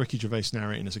with Ricky Gervais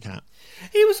narrating as a cat,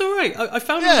 he was all right. I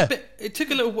found it a bit. It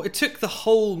took the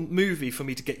whole movie for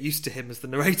me to get used to him as the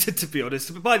narrator, to be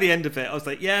honest. But by the end of it, I was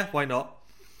like, yeah, why not?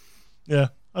 Yeah,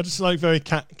 I just like very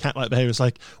cat-like behaviour. It's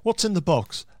like, what's in the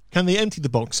box? Can they empty the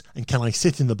box? And can I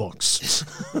sit in the box?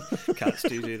 Cats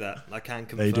do that. I can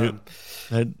confirm.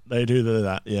 They do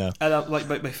that, yeah. And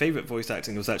my favourite voice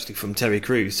acting was actually from Terry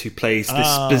Crews, who plays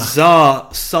this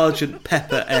bizarre Sergeant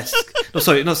Pepper-esque...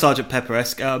 sorry, not Sergeant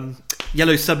Pepper-esque,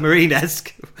 Yellow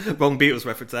Submarine-esque... Wrong Beatles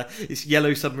reference there. It's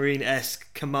Yellow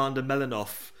Submarine-esque Commander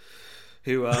Melanoff,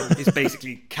 who is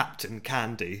basically Captain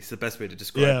Candy. It's the best way to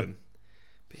describe him.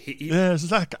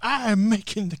 It's like, I'm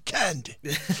making the candy.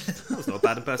 That's not a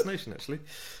bad impersonation, actually.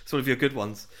 It's one of your good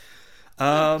ones.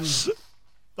 Oh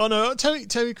no,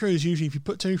 Terry Crews, usually if you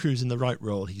put Terry Crews in the right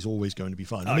role, he's always going to be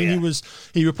fine.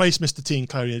 He replaced Mr. T in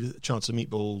Cloudy Chance of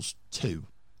Meatballs 2.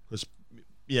 Because,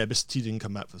 Mr. T didn't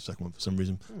come back for the second one for some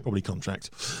reason. Probably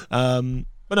contract.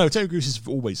 But no, Terry Crews is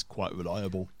always quite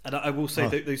reliable. And I will say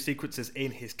those sequences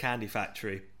in his candy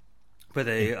factory where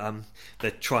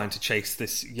they're trying to chase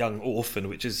this young orphan,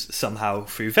 which is somehow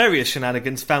through various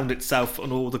shenanigans found itself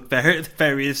on all the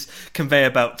various conveyor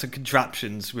belts and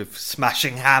contraptions with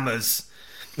smashing hammers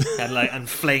and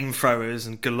flamethrowers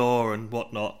and galore and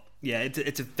whatnot. Yeah,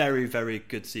 it's a very, very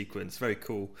good sequence. Very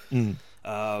cool. And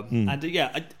I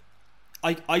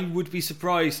would be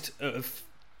surprised if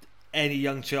any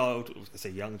young child, or I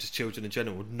say young, just children in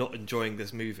general, not enjoying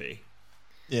this movie.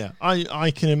 Yeah,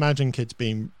 I can imagine kids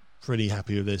being pretty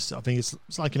happy with this. I think it's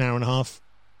like an hour and a half.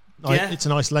 It's a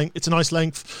nice length.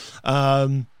 I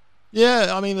mean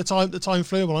the time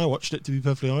flew when I watched it, to be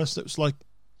perfectly honest. It was like,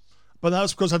 but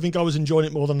that's because I think I was enjoying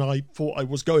it more than I thought I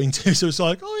was going to. So it's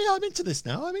like, oh yeah, I'm into this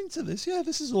now. I'm into this. Yeah,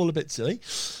 this is all a bit silly.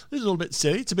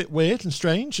 It's a bit weird and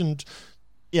strange and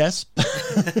yes.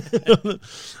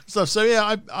 So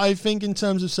yeah, I think in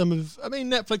terms of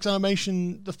Netflix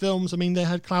animation, the films, they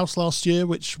had Klaus last year,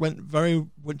 which went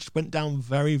down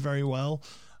very, very well.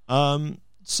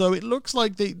 So it looks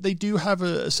like they do have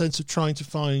a sense of trying to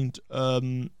find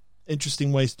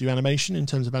interesting ways to do animation in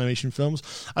terms of animation films.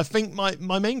 I think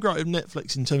my main gripe with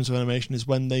Netflix in terms of animation is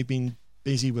when they've been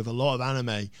busy with a lot of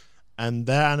anime, and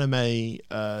their anime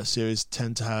series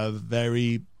tend to have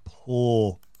very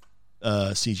poor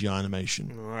CGI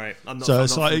animation. Right. I'm not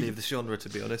familiar with the genre, to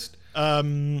be honest.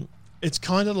 It's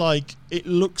kind of like, it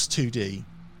looks 2D.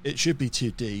 It should be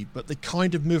 2D, but they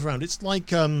kind of move around. It's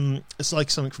like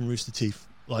something from Rooster Teeth,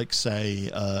 like say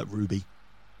Ruby.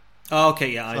 Oh,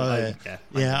 okay,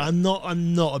 yeah. I'm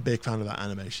not a big fan of that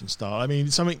animation style.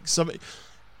 Something.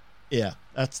 Yeah,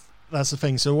 that's the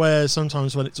thing. So where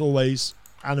sometimes when it's always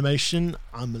animation,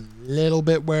 I'm a little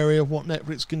bit wary of what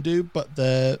Netflix can do, but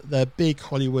their big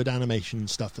Hollywood animation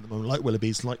stuff at the moment, like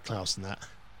Willoughby's, like Klaus and that,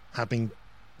 have been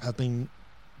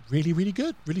really, really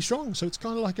good, really strong. So it's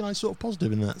kind of like a nice sort of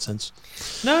positive in that sense.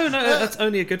 No, that's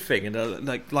only a good thing. And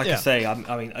I say,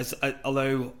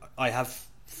 although I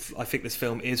think this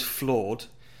film is flawed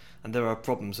and there are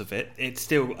problems of it, it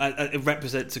still it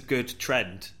represents a good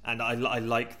trend, and I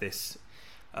like this.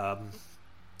 I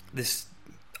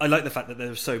like the fact that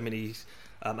there are so many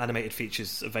animated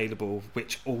features available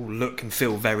which all look and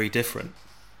feel very different.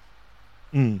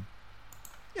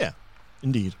 Yeah,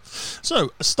 indeed.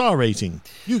 So, a star rating.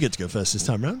 You get to go first this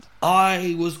time round.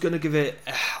 I was going to give it...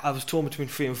 I was torn between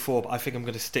 3 and 4, but I think I'm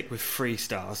going to stick with 3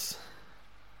 stars.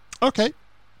 Okay.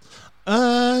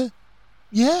 Yeah,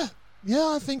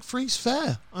 I think 3's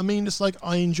fair. It's like,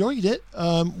 I enjoyed it.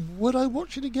 Would I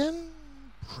watch it again?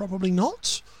 Probably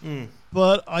not.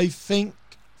 But I think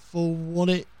for what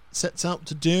it sets out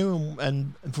to do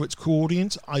and for its core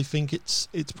audience, I think it's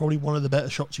probably one of the better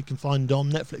shots you can find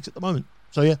on Netflix at the moment.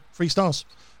 So yeah, 3 stars.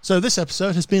 So this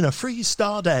episode has been a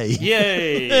 3-star day.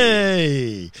 Yay!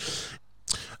 Yay!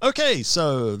 Okay,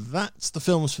 so that's the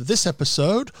films for this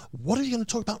episode. What are you going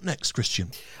to talk about next,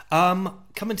 Christian?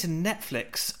 Coming to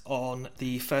Netflix on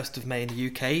the 1st of May in the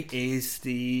UK is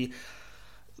the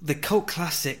cult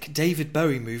classic David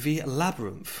Bowie movie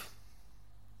Labyrinth.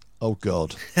 Oh,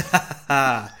 God.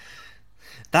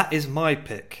 That is my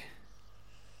pick.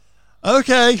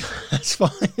 Okay, that's fine.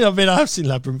 I've seen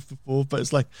Labyrinth before, but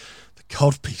it's like, the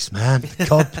Codpiece, man.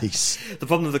 Codpiece. The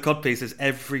problem with the codpiece is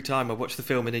every time I watch the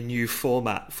film in a new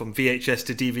format, from VHS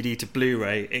to DVD to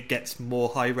Blu-ray, it gets more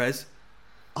high-res.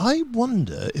 I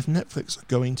wonder if Netflix are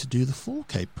going to do the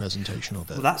 4K presentation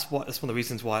of it. Well, that's one of the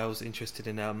reasons why I was interested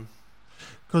in...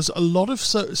 Because a lot of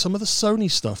some of the Sony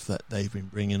stuff that they've been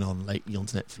bringing on lately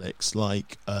onto Netflix,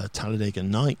 like Talladega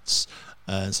Nights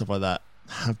and stuff like that,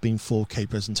 have been 4K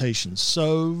presentations.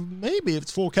 So maybe if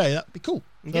it's 4K, that'd be cool.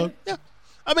 So, yeah.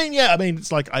 I mean,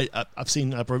 it's like I've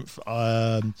seen Labyrinth.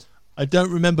 I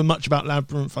don't remember much about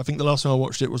Labyrinth. I think the last time I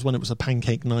watched it was when it was a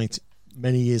pancake night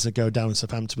many years ago down in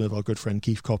Southampton with our good friend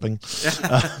Keith Copping.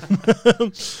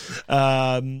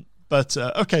 But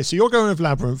okay, so you're going with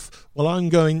Labyrinth. Well, I'm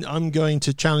going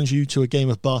to challenge you to a game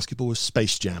of basketball with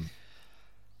Space Jam.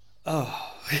 Oh.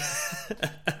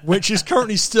 Which is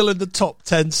currently still in the top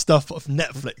 10 stuff of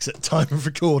Netflix at time of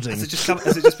recording. Has it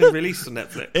just been released on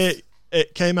Netflix?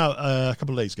 It came out a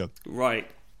couple of days ago. Right.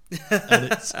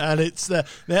 and it's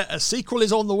a sequel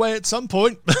is on the way at some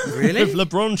point. Really? With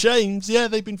LeBron James. Yeah,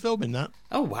 they've been filming that.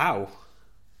 Oh, wow.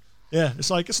 Yeah,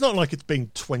 it's not like it's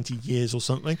been 20 years or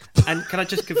something. And can I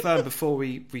just confirm before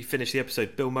we finish the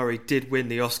episode, Bill Murray did win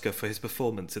the Oscar for his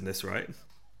performance in this, right?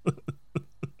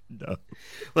 No.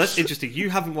 Well, that's interesting.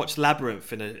 You haven't watched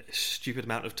Labyrinth in a stupid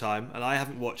amount of time, and I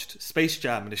haven't watched Space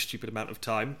Jam in a stupid amount of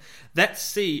time. Let's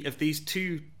see if these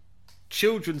two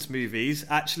children's movies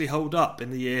actually hold up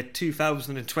in the year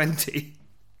 2020.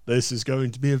 This is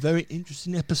going to be a very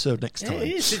interesting episode next time. It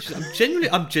is interesting.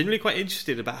 I'm genuinely quite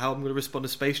interested about how I'm going to respond to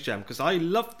Space Jam, because I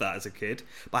loved that as a kid,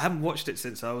 but I haven't watched it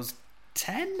since I was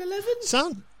 10, 11?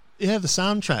 The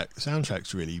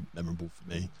soundtrack's really memorable for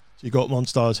me. So you got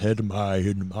Monstars, hit 'em high,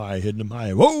 hit 'em high, hit 'em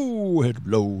high, whoa, hit 'em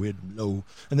low, hit 'em low.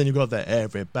 And then you've got that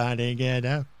everybody get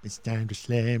up, it's time to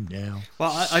slam now.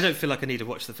 Well, I don't feel like I need to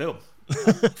watch the film.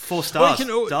 4 stars,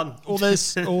 done. Or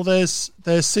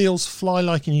there's seals fly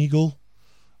like an eagle.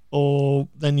 Or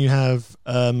then you have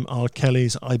R.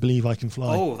 Kelly's "I Believe I Can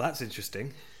Fly." Oh, that's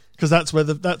interesting. Because that's where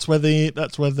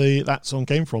that song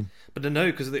came from. But no,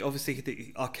 because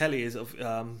obviously R. Kelly is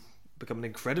become an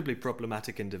incredibly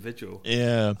problematic individual.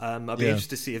 Yeah. I'd be interested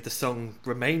to see if the song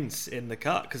remains in the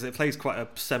cut, because it plays quite a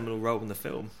seminal role in the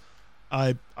film.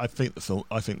 I think the song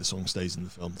stays in the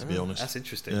film. To be honest, that's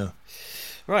interesting. Yeah.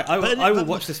 Right, I will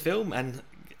watch this film, and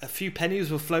a few pennies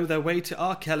will flow their way to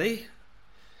R. Kelly.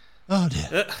 Oh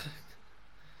dear.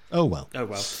 Oh well.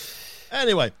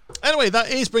 Anyway,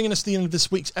 that is bringing us to the end of this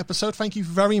week's episode. Thank you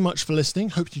very much for listening.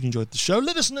 Hope you enjoyed the show.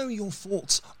 Let us know your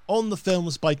thoughts on the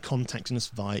films by contacting us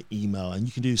via email, and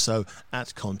you can do so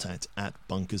at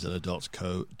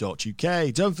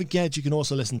contact@bunkazilla.co.uk. Don't forget, you can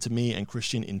also listen to me and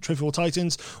Christian in Trivial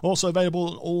Titans, also available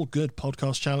on all good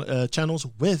podcast channels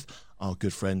with our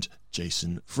good friend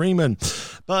Jason Freeman.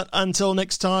 But until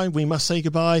next time, we must say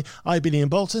goodbye. I've been Ian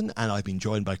Bolton, and I've been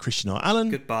joined by Christian R. Allen.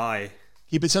 Goodbye.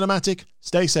 Keep it cinematic.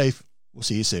 Stay safe. We'll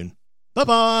see you soon.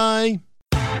 Bye-bye.